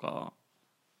たりとか、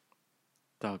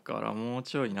だからもう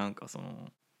ちょいなんかその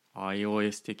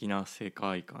iOS 的な世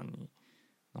界観に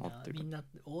なってる。みんな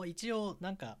一応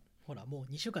なんかほらも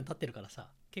う2週間経ってるから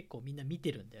さ、結構みんな見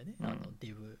てるんだよね、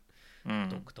デブド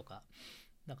ックとか、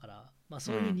だから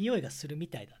そういう匂いがするみ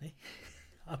たいだね、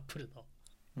アップルの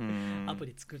アプ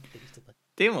リ作ってる人たち。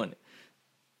でもね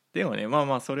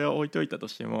それは置いといたと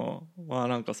しても、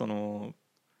なんかその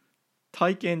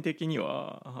体験的に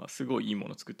はすごいいいも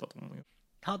の作ったと思うよ。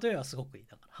ハードウェアはすごくいい。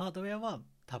だからハードウェアは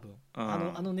多分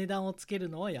あの値段をつける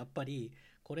のはやっぱり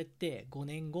これって5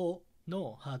年後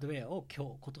のハードウェアを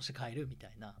今年買えるみたた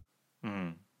いな、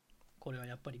これは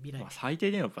やっぱり未来、最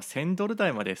低でもやっぱ$1000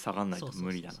台まで下がんないと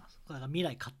無理だな。だから未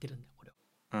来買ってるんだよこれを。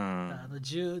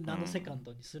10ナノセカン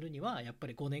ドにするにはやっぱ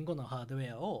り5年後のハードウ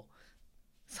ェアを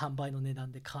3倍の値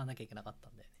段で買わなきゃいけなかった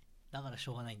んだよね。だからし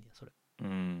ょうがないんだよそれ。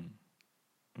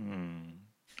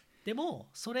でも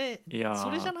それじゃ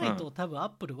ないと多分アッ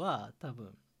プルは多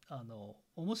分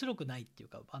面白くないっていう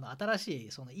か、新し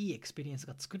いそのいいエクスペリエンス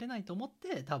が作れないと思っ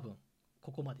て多分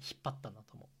ここまで引っ張ったんだ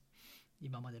と思う、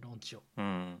今までローンチを。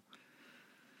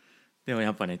でも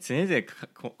やっぱね常々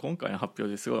今回の発表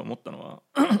ですごい思ったの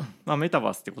はメタ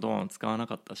バースって言葉も使わな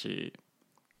かったし、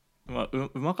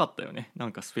うまかったよね。な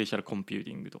んかスペシャルコンピュー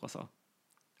ティングとかさ、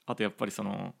あとやっぱりそ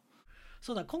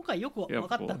うだ、今回よく分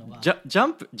かったのがジ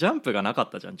ャンプがなかっ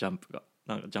たじゃん。ジャン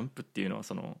プっていうのは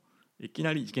そのいき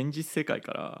なり現実世界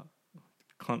から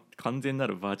完全な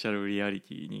るバーチャルリアリ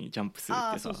ティにジャンプする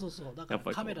ってさ、そうだから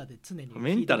カメラで常に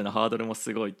メンタルのハードルも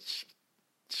すごい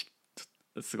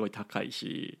高い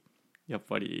し、やっ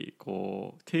ぱり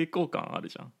こう抵抗感ある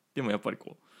じゃん。でもやっぱり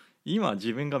こう今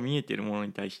自分が見えてるもの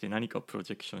に対して何かプロ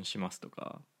ジェクションしますと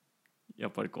か、や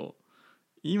っぱりこう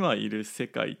今いる世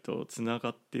界とつなが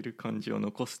ってる感じを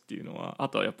残すっていうのは、あ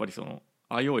とはやっぱりその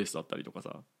iOS だったりとか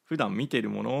さ、普段見て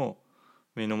るものを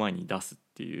目の前に出すっ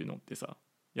ていうのってさ、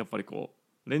やっぱりこ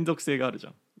う連続性があるじゃ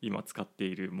ん。今使って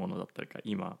いるものだったりか、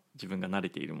今自分が慣れ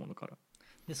ているものから。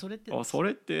でそれって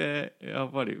や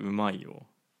っぱりうまいよ、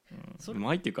う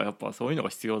まいっていうかやっぱそういうのが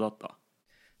必要だった。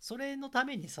それのた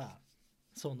めにさ、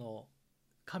その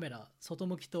カメラ外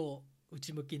向きと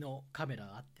内向きのカメラ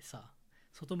があってさ、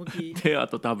外向きであ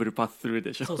とダブルパススルー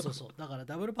でしょ。そうだから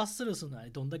ダブルパススルーするのは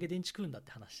どんだけ電池食うんだっ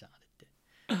て話じゃんあれって。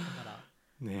だから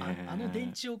ねあの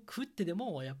電池を食ってで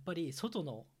もやっぱり外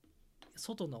の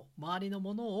周りの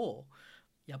ものを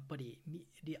やっぱり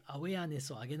アウェアネ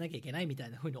スを上げなきゃいけないみた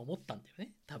いな風に思ったんだよ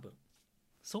ね多分。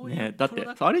そういうね、だって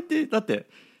あれってだって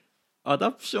ア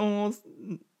ダプションを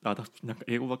なんか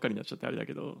英語ばっかりになっちゃってあれだ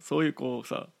けど、そういうこう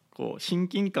さ、こう親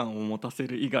近感を持たせ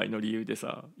る以外の理由で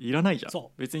さいらないじゃん。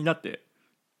別にだって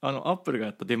アップルが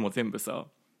やったデモ全部さ、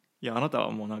いやあなた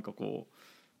はもうなんかこ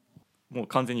うもう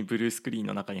完全にブルースクリーン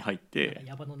の中に入って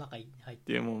山の中に入っ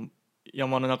てでもう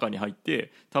山の中に入っ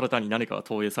てただ単に何かが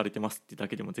投影されてますってだ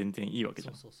けでも全然いいわけじ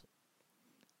ゃん。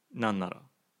なんなら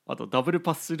あとダブル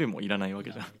パススルーもいらないわ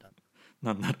けじゃん。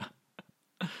なんなら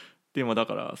でもだ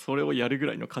からそれをやるぐ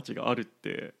らいの価値があるっ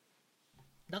て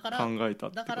考えた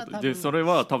ってことで、それ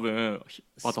は多分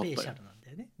当たったよ。スペシャルなんだ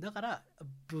よね。だから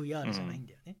VR じゃないん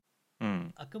だよね、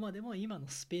あくまでも今の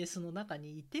スペースの中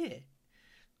にいて、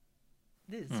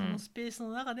でそのスペース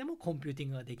の中でもコンピューティン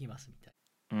グができますみた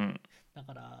いな、だ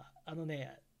から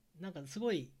なんかす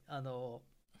ごい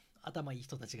頭いい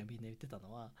人たちがみんな言ってた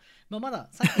のは、まだ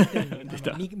さっき言ったよう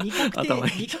に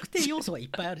未確定要素はいっ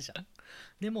ぱいあるじゃん。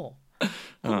でも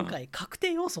今回確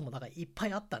定要素もなんかいっぱ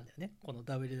いあったんだよね、この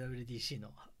WWDC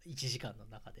の1時間の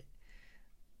中で。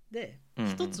で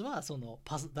一つはその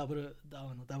ダブル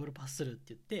パススルーっ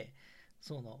て言って、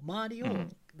その周りを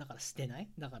だから捨てない、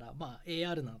だからまあ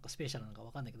AR なのかスペシャルなのか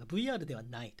分かんないけど VR では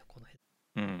ないと、この辺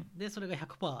でそれが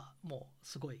 100% もう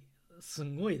すごい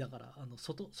だから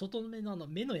外目の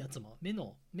目のやつも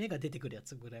目が出てくるや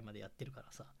つぐらいまでやってるか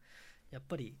らさ、やっ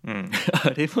ぱり、あ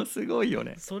れもすごいよ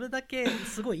ね。それだけ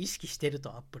すごい意識してる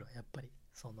とアップルはやっぱり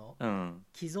その、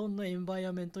既存のエンバイ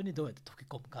アメントにどうやって溶け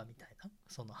込むかみたいな、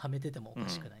そのはめててもおか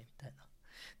しくないみたいな、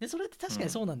でそれって確かに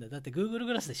そうなんだよ。だって Google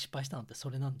グラスで失敗したのってそ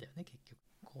れなんだよね結局。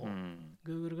こう、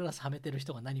Google グラスはめてる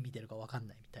人が何見てるか分かん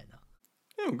ないみたいな。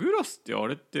でもグラスってあ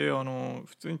れって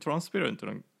普通にトランスペレント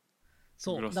な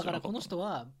そうだからこの人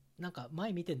はなんか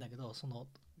前見てんだけど、その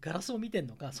ガラスを見てん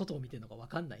のか外を見てんのか分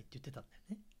かんないって言ってたんだよ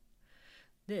ね。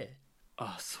で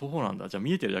そうなんだ。じゃあ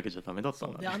見えてるだけじゃダメだった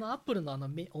んだね。でアップルの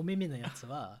お目目のやつ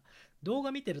は動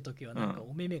画見てるときはなんか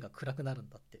お目目が暗くなるん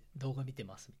だって、動画見て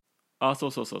ますみたいな。そ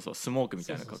うスモークみ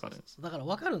たいなのかかる。だから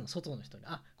分かるの、外の人に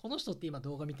この人って今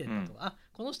動画見てるんだとか、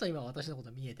この人は今私のこ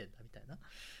と見えてんだみたいな。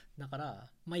だか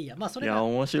らまあいいや、それが、いや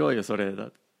面白いよそれ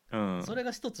だ、それ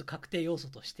が一つ確定要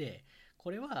素として、こ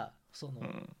れはその、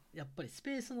やっぱりス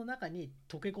ペースの中に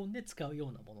溶け込んで使うよ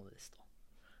うなものですと。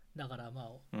だから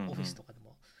オフィスとかで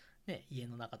も、家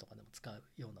の中とかでも使う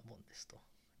ようなもんですと。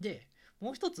で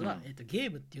もう一つは、ゲ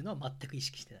ームっていうのは全く意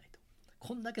識してないと。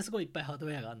こんだけすごいいっぱいハードウ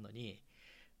ェアがあるのに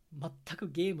全く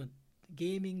ゲ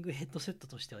ーミングヘッドセット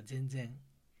としては全然、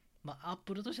アッ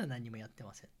プルとしては何もやって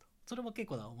ませんと。それも結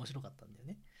構面白かったんだよ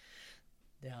ね。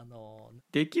で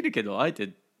できるけどあえ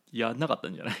てやんなかった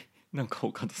んじゃないなんか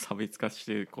他と差別化し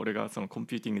てこれがそのコン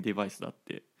ピューティングデバイスだっ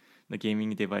て、ゲーミン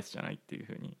グデバイスじゃないっていう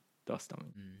風に出すため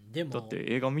に、でもだって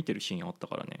映画見てるシーンあった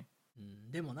からね。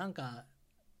でもなんか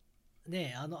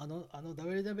ね、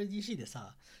WWDC で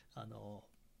さ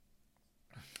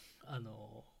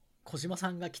小島さ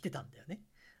んが来てたんだよね、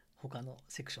他の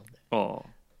セクションで。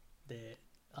で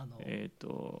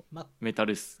メタ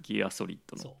ルギアソリッ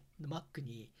ドのそうMac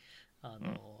に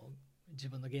自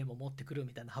分のゲームを持ってくる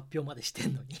みたいな発表までして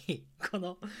んのにこ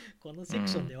のセク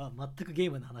ションでは全くゲ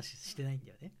ームの話してないん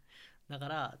だよね。だか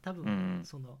ら多分、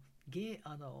その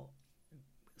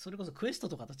それこそクエスト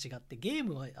とかと違ってゲー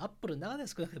ムはアップルの中で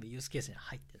少なくともユースケースに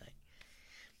入ってない。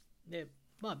で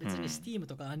別に Steam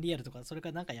とか Unreal とかそれか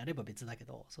らなんかやれば別だけ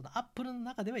ど、そのアップルの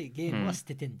中ではゲームは捨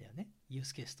ててんだよね、ユー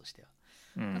スケースとしては。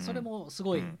それもす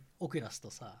ごいオキュラス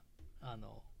とさ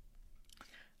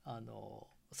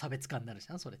差別化になるじ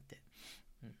ゃんそれって。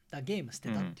だからゲーム捨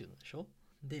てたっていうのでしょ。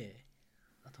で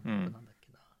あとなんだっ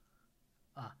け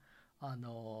な、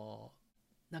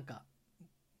なんか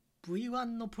V1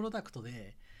 のプロダクト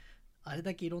であれ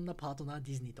だけいろんなパートナー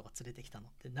ディズニーとか連れてきたの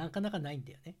ってなかなかないん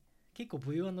だよね。結構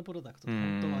V1 のプロダクトって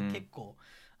本当は結構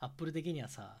アップル的には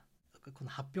さ、この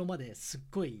発表まですっ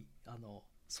ごい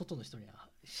外の人には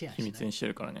シェアしない、秘密にして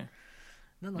るからね。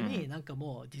なのに、なんか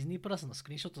もうディズニープラスのス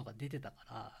クリーンショットとか出てた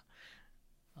か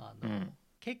ら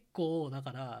結構だ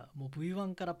からもう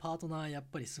V1 からパートナーやっ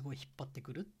ぱりすごい引っ張って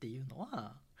くるっていうの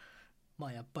はま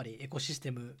あやっぱりエコシス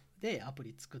テムでアプ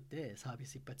リ作ってサービ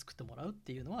スいっぱい作ってもらうっ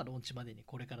ていうのはローンチまでに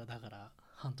これからだから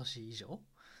半年以上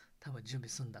多分準備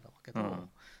するんだろうけど、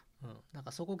なん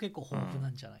かそこ結構豊富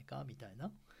なんじゃないかみたい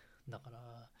な。だか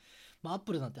らまあアッ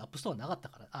プルなんてアップストアなかった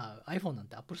からiPhone なん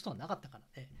てアップルストアなかったか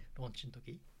らねローンチの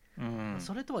時、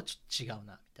それとはちょっと違う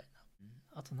なみたい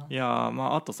な。あといやーま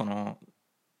ああとその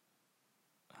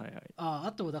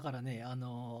あとだからねな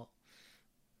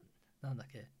んだっ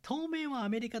け当面はア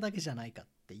メリカだけじゃないかっ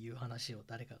ていう話を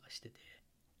誰かがしてて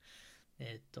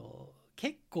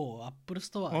結構アップル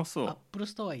ストア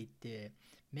行って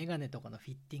メガネとかのフ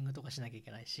ィッティングとかしなきゃい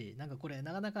けないし、なんかこれ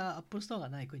なかなかアップルストアが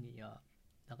ない国には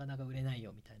なかなか売れない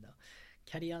よみたいな。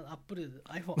キャリアアップル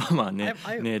iPhone まあね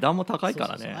値段も高いか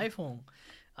らね。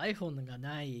iPhone が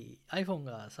ない iPhone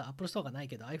がさアップルストアがない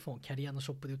けど iPhone キャリアの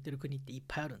ショップで売ってる国っていっ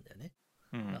ぱいあるんだよね。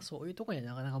そういうところに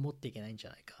はなかなか持っていけないんじゃ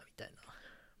ないかみたいな。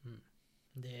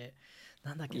で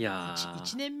なんだっけ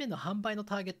 1年目の販売の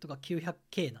ターゲットが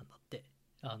 900K なんだって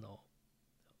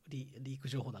リーク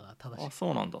情報だから正しい。あ、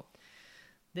そうなんだ。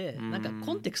でなんか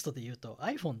コンテクストで言うと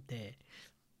iPhone って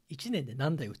1年で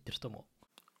何台売ってると思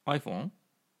う？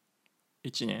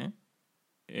 iPhone？1 年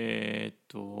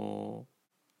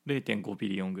0.5 ビ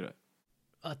リオンぐらい。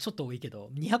ちょっと多いけど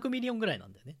200ミリオンぐらいな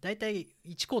んだよね。だいたい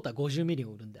1クォーター50ミリ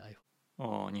オン売るんで iPhone。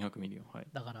200ミリオン、はい。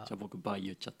だからじゃあ僕倍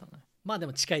言っちゃったね。まあで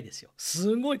も近いですよ。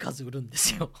すごい数売るんで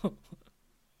すよ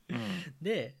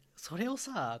でそれを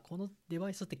さこのデ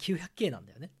バイスって 900K なん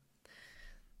だよね。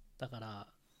だから、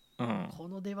こ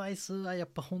のデバイスはやっ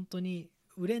ぱ本当に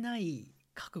売れない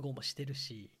覚悟もしてる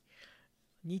し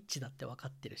ニッチだって分か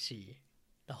ってるし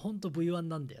本当 V1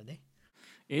 なんだよね。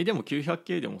でも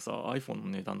 900K でもさ iPhone の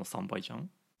値段の3倍じゃ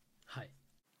ん。はい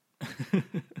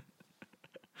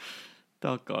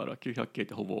だから 900K っ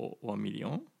てほぼ1ミリオ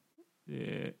ン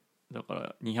だか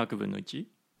ら200分の 1？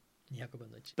 200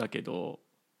分の1だけど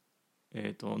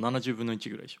70分の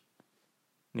1ぐらいでしょ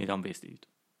値段ベースで言うと。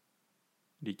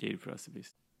リテールプラスベー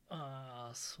ス。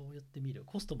そうやって見る。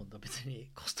コストも別に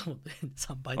コストも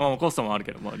3倍だ。コストもある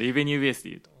けど、レベニューベース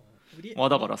で言うと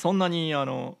だからそんなに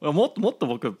もっと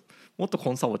僕もっと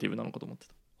コンサバティブなのかと思って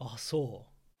た。そ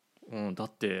う。だ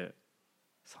って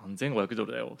3500ド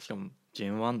ルだよ。しかも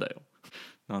Gen1 だよ。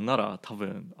なんなら多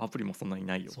分アプリもそんなに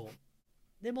ないよ。そう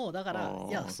でもだから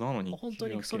いや本当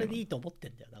にそれでいいと思って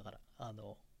んだよ。だから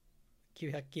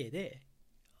900K で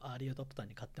アーリーアダプター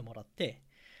に買ってもらって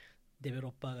デベロ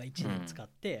ッパーが1年使っ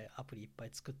てアプリいっぱ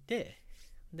い作って、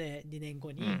で2年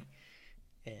後に、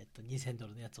2000ド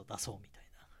ルのやつを出そうみたい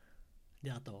な。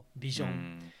であとビジョ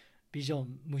ン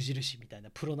無印みたいな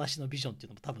プロなしのビジョンっていう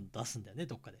のも多分出すんだよね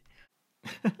どっかで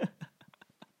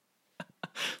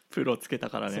プロつけた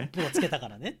からね。プロつけたか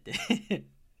らねって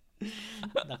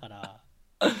だから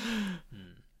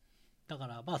だか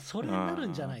らまあそれになる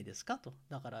んじゃないですかと。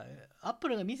だからアップ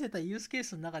ルが見せたユースケー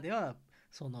スの中では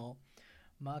その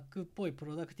Mac っぽいプ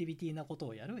ロダクティビティなこと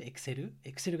をやるエクセル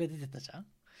が出てたじゃん。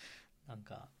なん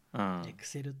かエク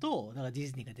セルとだからディ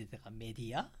ズニーが出てたからメデ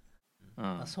ィア、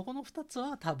そこの2つ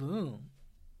は多分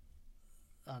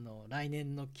来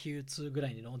年の Q2 ぐら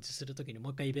いにローンチするときにも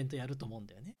う一回イベントやると思うん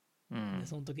だよね。で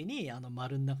その時に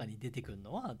丸の中に出てくる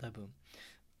のは多分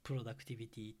プロダクティビ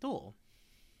ティと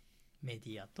メ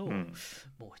ディアと、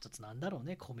もう一つなんだろう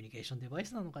ねコミュニケーションデバイ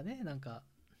スなのかね。なんか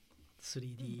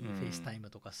 3D フェイスタイム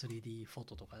とか 3D フォ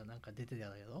トとかなんか出てた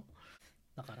けど、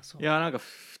だからそういやなんか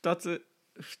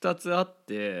2つあっ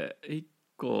て1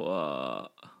個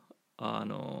は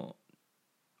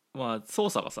操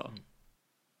作がさ、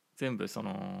全部そ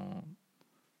の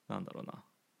なんだろうな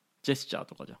ジェスチャー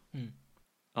とかじゃん、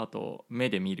あと目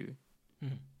で見る、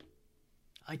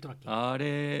アイトラッキング、あ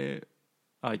れ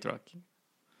アイトラッキン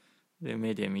グで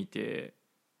目で見て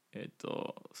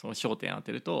その焦点当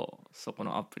てるとそこ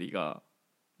のアプリが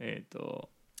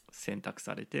選択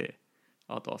されて、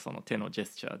あとはその手のジェ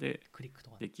スチャーで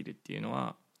できるっていうの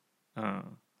は、あ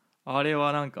れ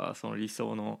はなんかその理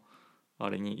想のあ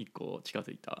れに一個近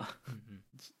づいた、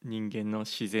人間の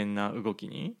自然な動き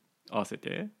に合わせ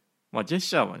て、ジェス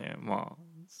チャーはね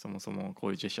そもそもこ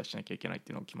ういうジェスチャーしなきゃいけないっ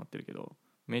ていうのが決まってるけど、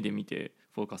目で見て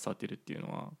フォーカス当てるっていう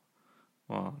の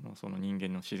はその人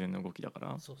間の自然な動きだか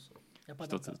ら。やっぱ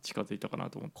なんか一つ近づいたかな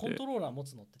と思って。コントローラー持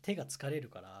つのって手が疲れる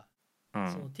から、うん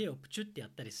その手をプチュってやっ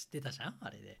たりしてたじゃんあ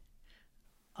れで。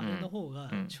あうんれの方が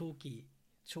うん長期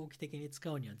的に使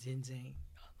うには全然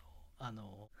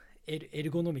エ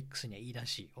ルゴノミックスにはいいら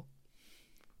しいよ。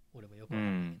俺もよくうわか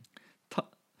んない。ん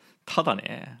ただ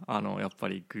ね、やっぱ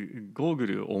りゴーグ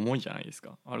ル重いじゃないです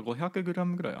か。あれ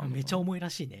 500g ぐらいあるのかな。めっちゃ重いら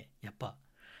しいねやっぱ。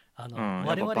やっ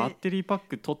我々ぱバッテリーパッ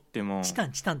ク取ってもチ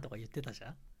タンとか言ってたじゃ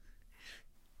ん。うん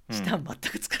チタン全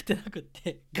く使ってなくっ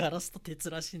てガラスと鉄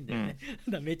らしいんだよね、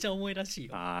だからめっちゃ重いらしい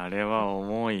よ。あれは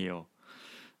重いよ。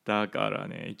だから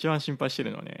ね、一番心配して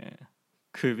るのはね、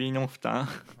首の負担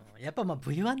やっぱまあ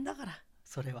V1 だから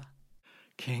それは。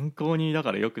健康にだ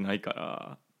から良くないか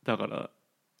ら、だから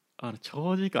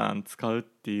長時間使うっ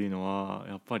ていうのは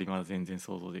やっぱりまだ全然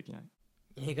想像できない。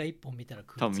映画一本見たら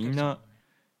首多分疲れちゃうよね。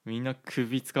みんな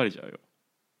首疲れちゃうよ。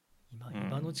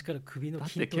今のうちから首のだっ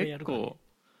て筋トレやるから、ね、結構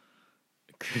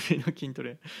首の筋ト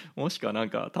レ、もしくはなん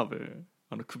か多分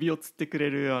首をつってく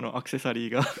れるアクセサリ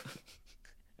ーが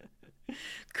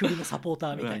首のサポー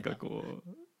ターみたいな。なんかこう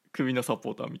首のサ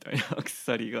ポーターみたいなアクセ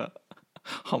サリーが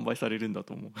販売されるんだ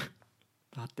と思う。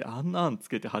だってあんなんつ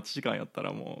けて8時間やった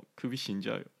らもう首死んじ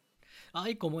ゃうよ。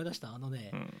一個思い出した。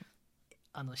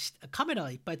カメラ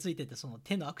がいっぱいついててその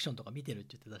手のアクションとか見てるっ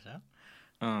て言ってたじゃん。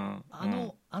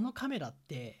あのカメラっ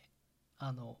て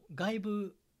外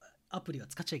部アプリは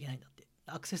使っちゃいけないんだって。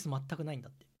アクセス全くないんだ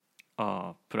って。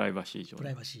プライバシー上、プ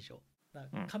ライバシー上だか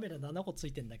らカメラ7個つ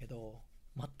いてんだけど、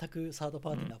全くサード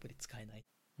パーティーのアプリ使えない、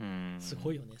す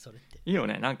ごいよねそれって。いいよ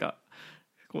ね。なんか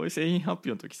こういう製品発表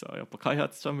の時さ、やっぱ開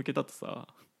発者向けだとさ、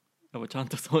やっぱちゃん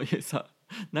とそういうさ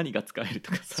何が使える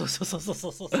とかさ、そ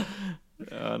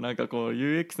うなんかこう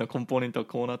UX のコンポーネントは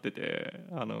こうなってて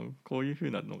こういう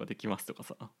風なのができますとか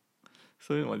さ、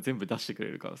そういうのまで全部出してく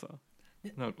れるからさ、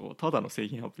なんかこうただの製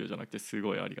品発表じゃなくてす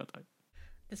ごいありがたい。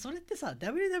でそれってさ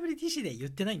WWDC で言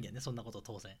ってないんだよねそんなこと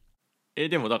当然。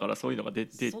でもだからそういうのが出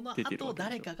てるそのわけでしょ。後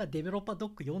誰かがデベロッパードッ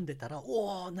ク読んでたら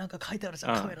おおなんか書いてあるじ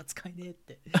ゃん、カメラ使えねえっ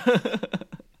て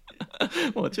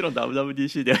もちろん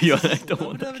WWDC では言わないと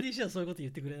思うんだけど。WWDC はそういうこと言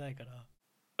ってくれないから。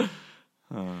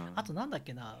あとなんだっ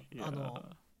けな、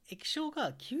液晶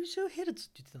が 90Hz って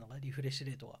言ってたのかな、リフレッシュ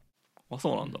レートが。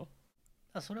そうなんだ。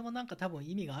それもなんか多分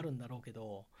意味があるんだろうけ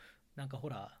ど、なんかほ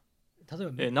ら例え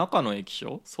ば中の液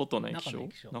晶、外の液晶、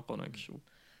中の液晶、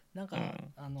なんか、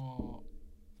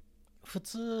普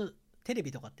通テレ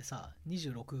ビとかってさ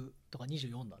26とか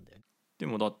24なんだよね。で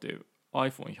もだって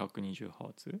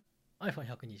iPhone120Hz？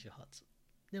 iPhone120Hz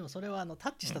でもそれはタ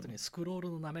ッチした時にスクロー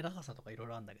ルの滑らかさとかいろい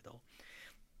ろあるんだけど、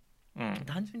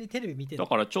単純にテレビ見てだ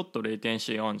からちょっとレイテン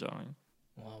シーあるんじゃない？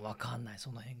分かんない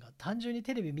その辺が。単純に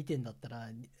テレビ見てんだったら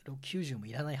90も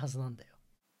いらないはずなんだよ。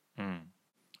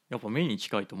やっぱ目に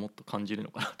近いともっと感じる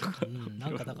のかなとか、な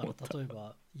んかだから例え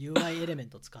ば UI エレメン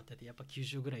ト使っててやっぱ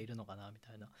90ぐらいいるのかなみ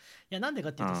たいな。いやなんでか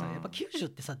っていうとさ、やっぱ90っ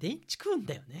てさ電池食うん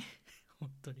だよね本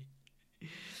当に。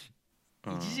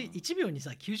1秒に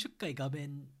さ90回画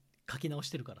面書き直し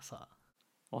てるからさ。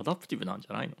アダプティブなんじ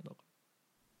ゃないの？だから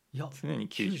いや常に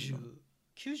90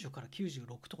から96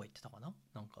とか言ってたかな。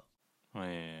なんかそ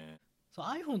う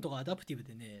iPhone とかアダプティブ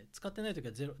でね使ってない時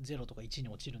は 0とか1に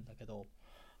落ちるんだけど、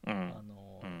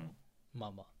ま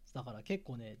あだから結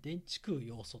構ね電池食う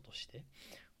要素として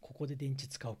ここで電池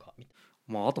使うかみた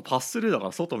いな。あとパススルーだか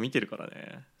ら外見てるから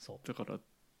ね。そうだか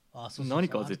らそう何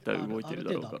かは絶対動いてる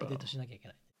だろうから。ある程度アップデートしなきゃいけ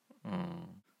ない。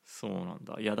そうなん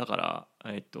だ。いやだからジ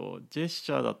ェス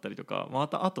チャーだったりとか、ま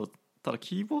たあとただ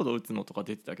キーボード打つのとか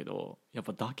出てたけど、やっ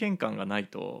ぱ打鍵感がない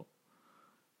と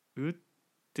打っ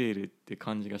てるって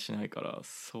感じがしないから、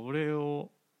それ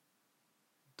を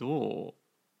どう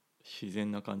自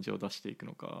然な感じを出していく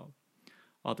のか。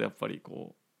あとやっぱり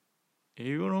こう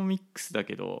エゴノミックスだ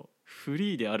けどフ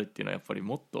リーであるっていうのはやっぱり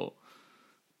もっと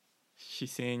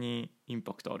姿勢にイン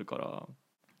パクトあるから、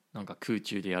なんか空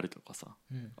中でやるとかさ、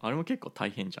あれも結構大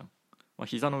変じゃん。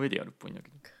膝の上でやるっぽいんだけ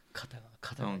ど肩が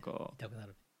痛くな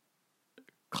る。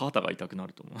肩が痛くな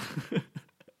ると思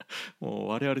うもう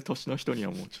我々年の人に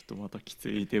はもうちょっとまたきつ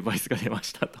いデバイスが出ま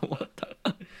したと思った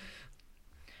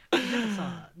でも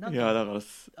さなんかいやだから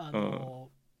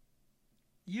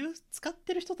使っ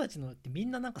てる人たちのってみ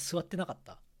んななんか座ってなかっ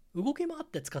た？動き回っ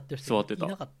て使ってる人い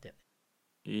なかったよ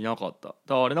ね。いなかった。だ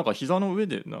からあれなんか膝の上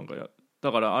でなんか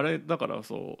だからあれだから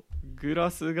そうグ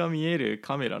ラスが見える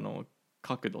カメラの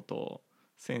角度と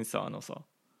センサーのさ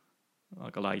な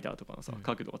んかライダーとかのさ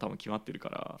角度が多分決まってるか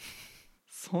ら、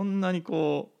そんなに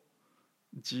こ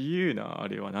う自由なあ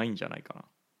れはないんじゃないかな。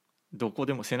どこ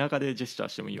でも背中でジェスチャー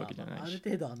してもいいわけじゃないし、あ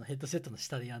る程度ヘッドセットの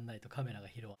下でやんないとカメラが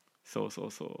拾わそう、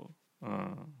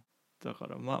だか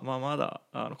らまだ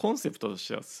コンセプトとし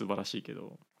ては素晴らしいけ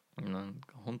ど、なん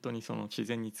か本当にその自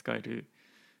然に使える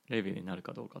レベルになる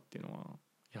かどうかっていうのは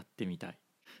やってみたい。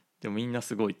でもみんな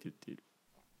すごいって言っている。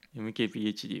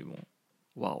 MKPHD も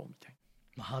ワオみたい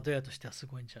まあ、ハードウェアとしてはす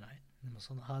ごいんじゃない？でも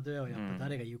そのハードウェアをやっぱ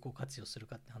誰が有効活用する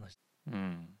かって話。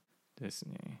です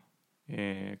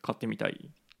ね。買ってみた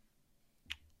い。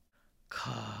買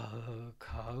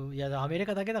う。いや、アメリ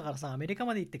カだけだからさ、アメリカ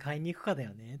まで行って買いに行くかだ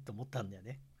よねと思ったんだよ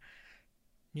ね。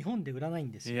日本で売らない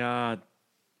んですよ。いや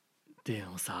で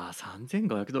もさ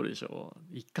$3500でしょ。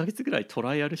1ヶ月ぐらいト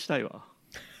ライアルしたいわ。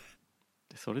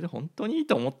でそれで本当にいい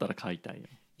と思ったら買いたいよ。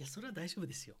いや、それは大丈夫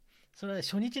ですよ。それは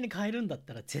初日に買えるんだっ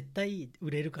たら絶対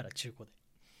売れるから、中古で。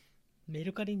メ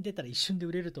ルカリに出たら一瞬で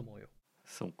売れると思うよ。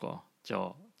そうか。じゃ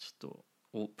あちょっ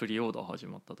とプリオーダー始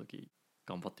まった時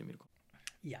頑張ってみるか。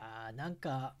いやー、なん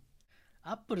か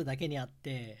アップルだけにあっ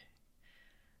て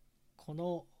こ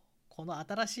の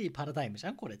新しいパラダイムじ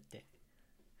ゃんこれって、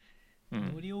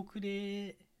乗り遅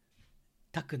れ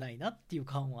たくないなっていう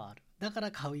感はある。だか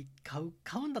ら買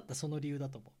うんだったらその理由だ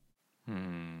と思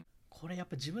う。これやっ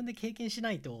ぱ自分で経験し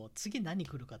ないと次何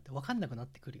来るかって分かんなくなっ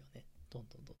てくるよね、どん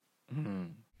ど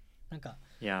ん。なんか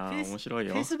いや面白い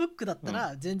よ。 Facebook だった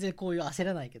ら全然こういう焦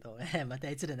らないけど、また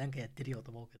あいつらなんかやってるよ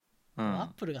と思うけど、ア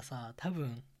ップルがさ多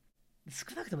分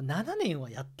少なくとも7年は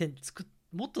やって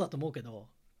もっとだと思うけど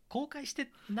公開して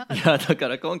なかった。いやだか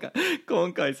ら今回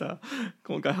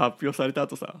発表された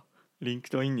後さ、リンク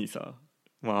トインにさ、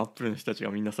アップルの人たち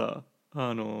がみんなさ、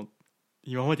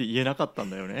今まで言えなかったん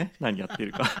だよね、何やって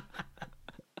るか。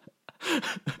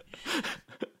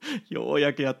よう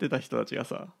やくやってた人たちが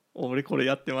さ、俺これ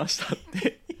やってましたっ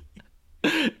て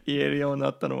言えるように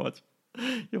なったのは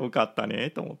よかったね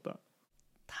と思った。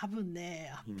多分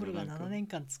ね、アップルが7年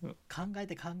間考え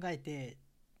て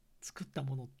作った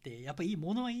ものってやっぱいい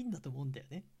ものはいいんだと思うんだよ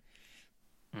ね。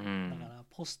だから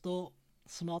ポスト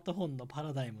スマートフォンのパ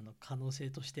ラダイムの可能性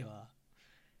としては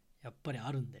やっぱりあ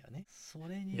るんだよね。そ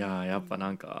れにやっぱな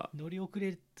んか乗り遅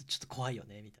れるとちょっと怖いよ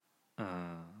ねみたい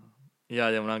な。いや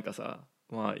でもなんかさ、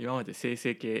今まで生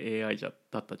成系 AI だ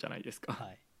ったじゃないですか、は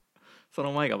い、そ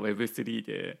の前が Web3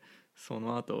 で、そ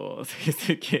の後生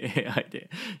成系 AI で、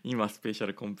今スペシャ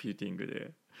ルコンピューティング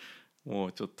で、も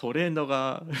うちょっとトレンド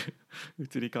が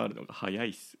移り変わるのが早い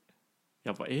っす。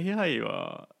やっぱ AI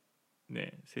は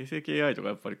ね、生成系 AI とか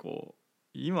やっぱりこう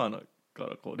今のか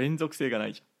らこう連続性がな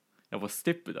いじゃん。やっぱス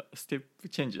テップ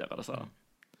チェンジだからさ、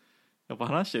やっぱ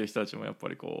話してる人たちもやっぱ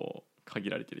りこう限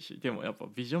られてるし、でもやっぱ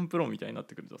ビジョンプロみたいになっ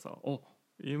てくるとさ、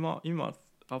今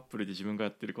アップルで自分がや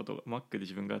ってることが Mac で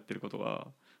自分がやってることが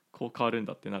こう変わるん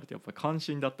だってなると、やっぱり関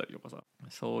心だったりとかさ、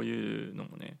そういうの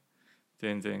もね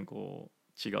全然こ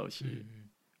う違うし、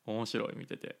面白い見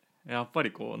てて。やっぱ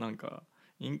りこうなんか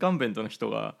インカンベントの人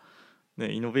が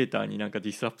ね、イノベーターになんかデ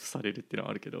ィスラプトされるっていうの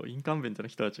はあるけど、インカンベントの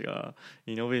人たちが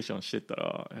イノベーションしてった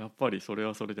らやっぱりそれ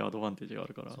はそれでアドバンテージがあ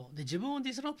るから。そうで、自分を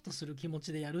ディスラプトする気持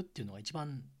ちでやるっていうのが一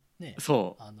番ね、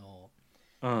そう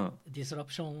ディスラ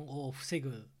プションを防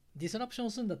ぐ。ディスラプションを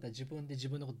するんだったら自分で自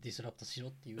分のことディスラプトしろ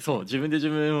っていう。そう、自分で自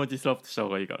分をディスラプトした方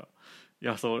がいいから。い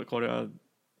や、これは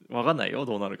分かんないよ、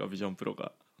どうなるかビジョンプロ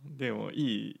が。でも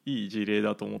いい事例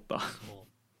だと思った。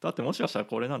だってもしかしたら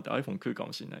これなんて iPhone 食うか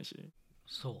もしれないし。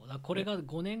そうだ、これが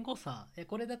5年後さ、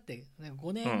これだって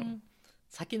5年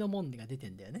先のもんが出て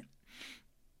んだよね、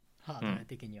ハードウェア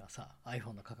的にはさ、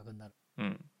iPhone の価格になる。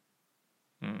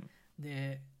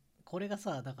でこれが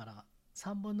さ、だから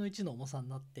3分の1の重さに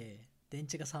なって電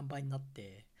池が3倍になっ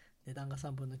て値段が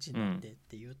3分の1になってっ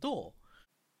ていうと、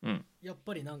やっ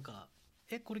ぱりなんか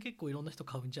これ結構いろんな人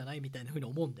買うんじゃないみたいな風に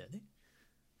思うんだよね。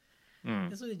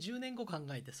でそれで10年後考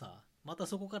えてさ、また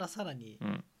そこからさらに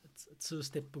2ス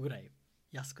テップぐらい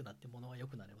安くなって物が良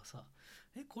くなればさ、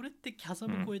これってキャザ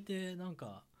ム超えてなん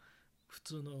か普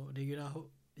通のレギュラ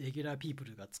ーピープ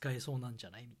ルが使えそうなんじゃ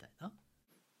ないみたいな。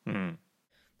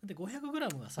だって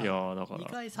 500g がさ2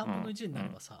回3分の1になれ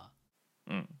ばさ、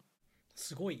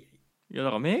すごい。いやだ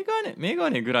からメガ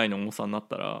ネぐらいの重さになっ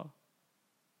たら、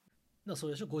そ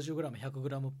うでしょ、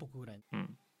 50g100g っぽくぐらい、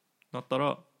なった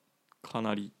らか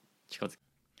なり近づく。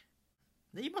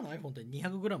で今の iPhone って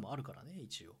 200g あるからね、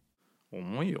一応。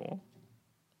重いよ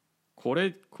こ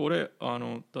れ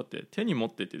だって手に持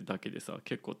っててるだけでさ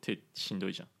結構手しんど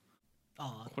いじゃん。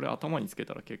これ頭につけ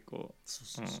たら結構。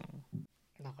そう、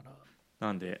だから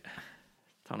なんで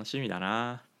楽しみだ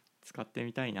な、使って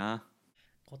みたいな。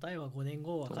答えは5年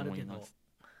後わかるけど、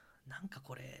なんか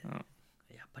これ、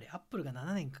やっぱりアップルが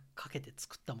7年かけて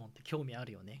作ったもんって興味あ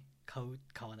るよね。買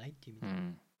わないっていう意味で、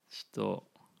ちょっ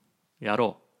とや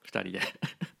ろう2人で2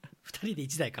人で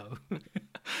1台買う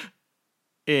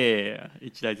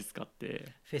1台ずつ買っ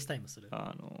てフェイスタイムする。フ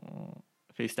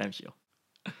ェイスタイムしよ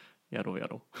うやろう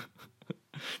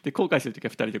で後悔するとき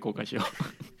は2人で後悔しよう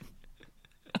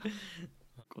という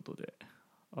ことで、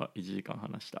1時間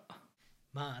話した。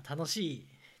まあ楽しい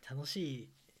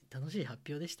発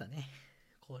表でしたね。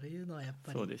こういうのはやっ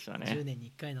ぱりそうでしたね、10年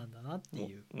に1回なんだなって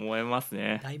いう思います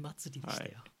ね。大祭りでした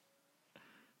よ。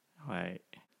はい、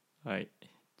はい、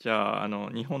じゃあ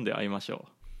日本で会いましょ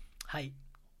う。はい、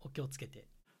お気をつけて。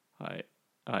はい、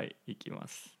はい、行きま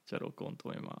す。じゃあ録音止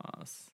めます。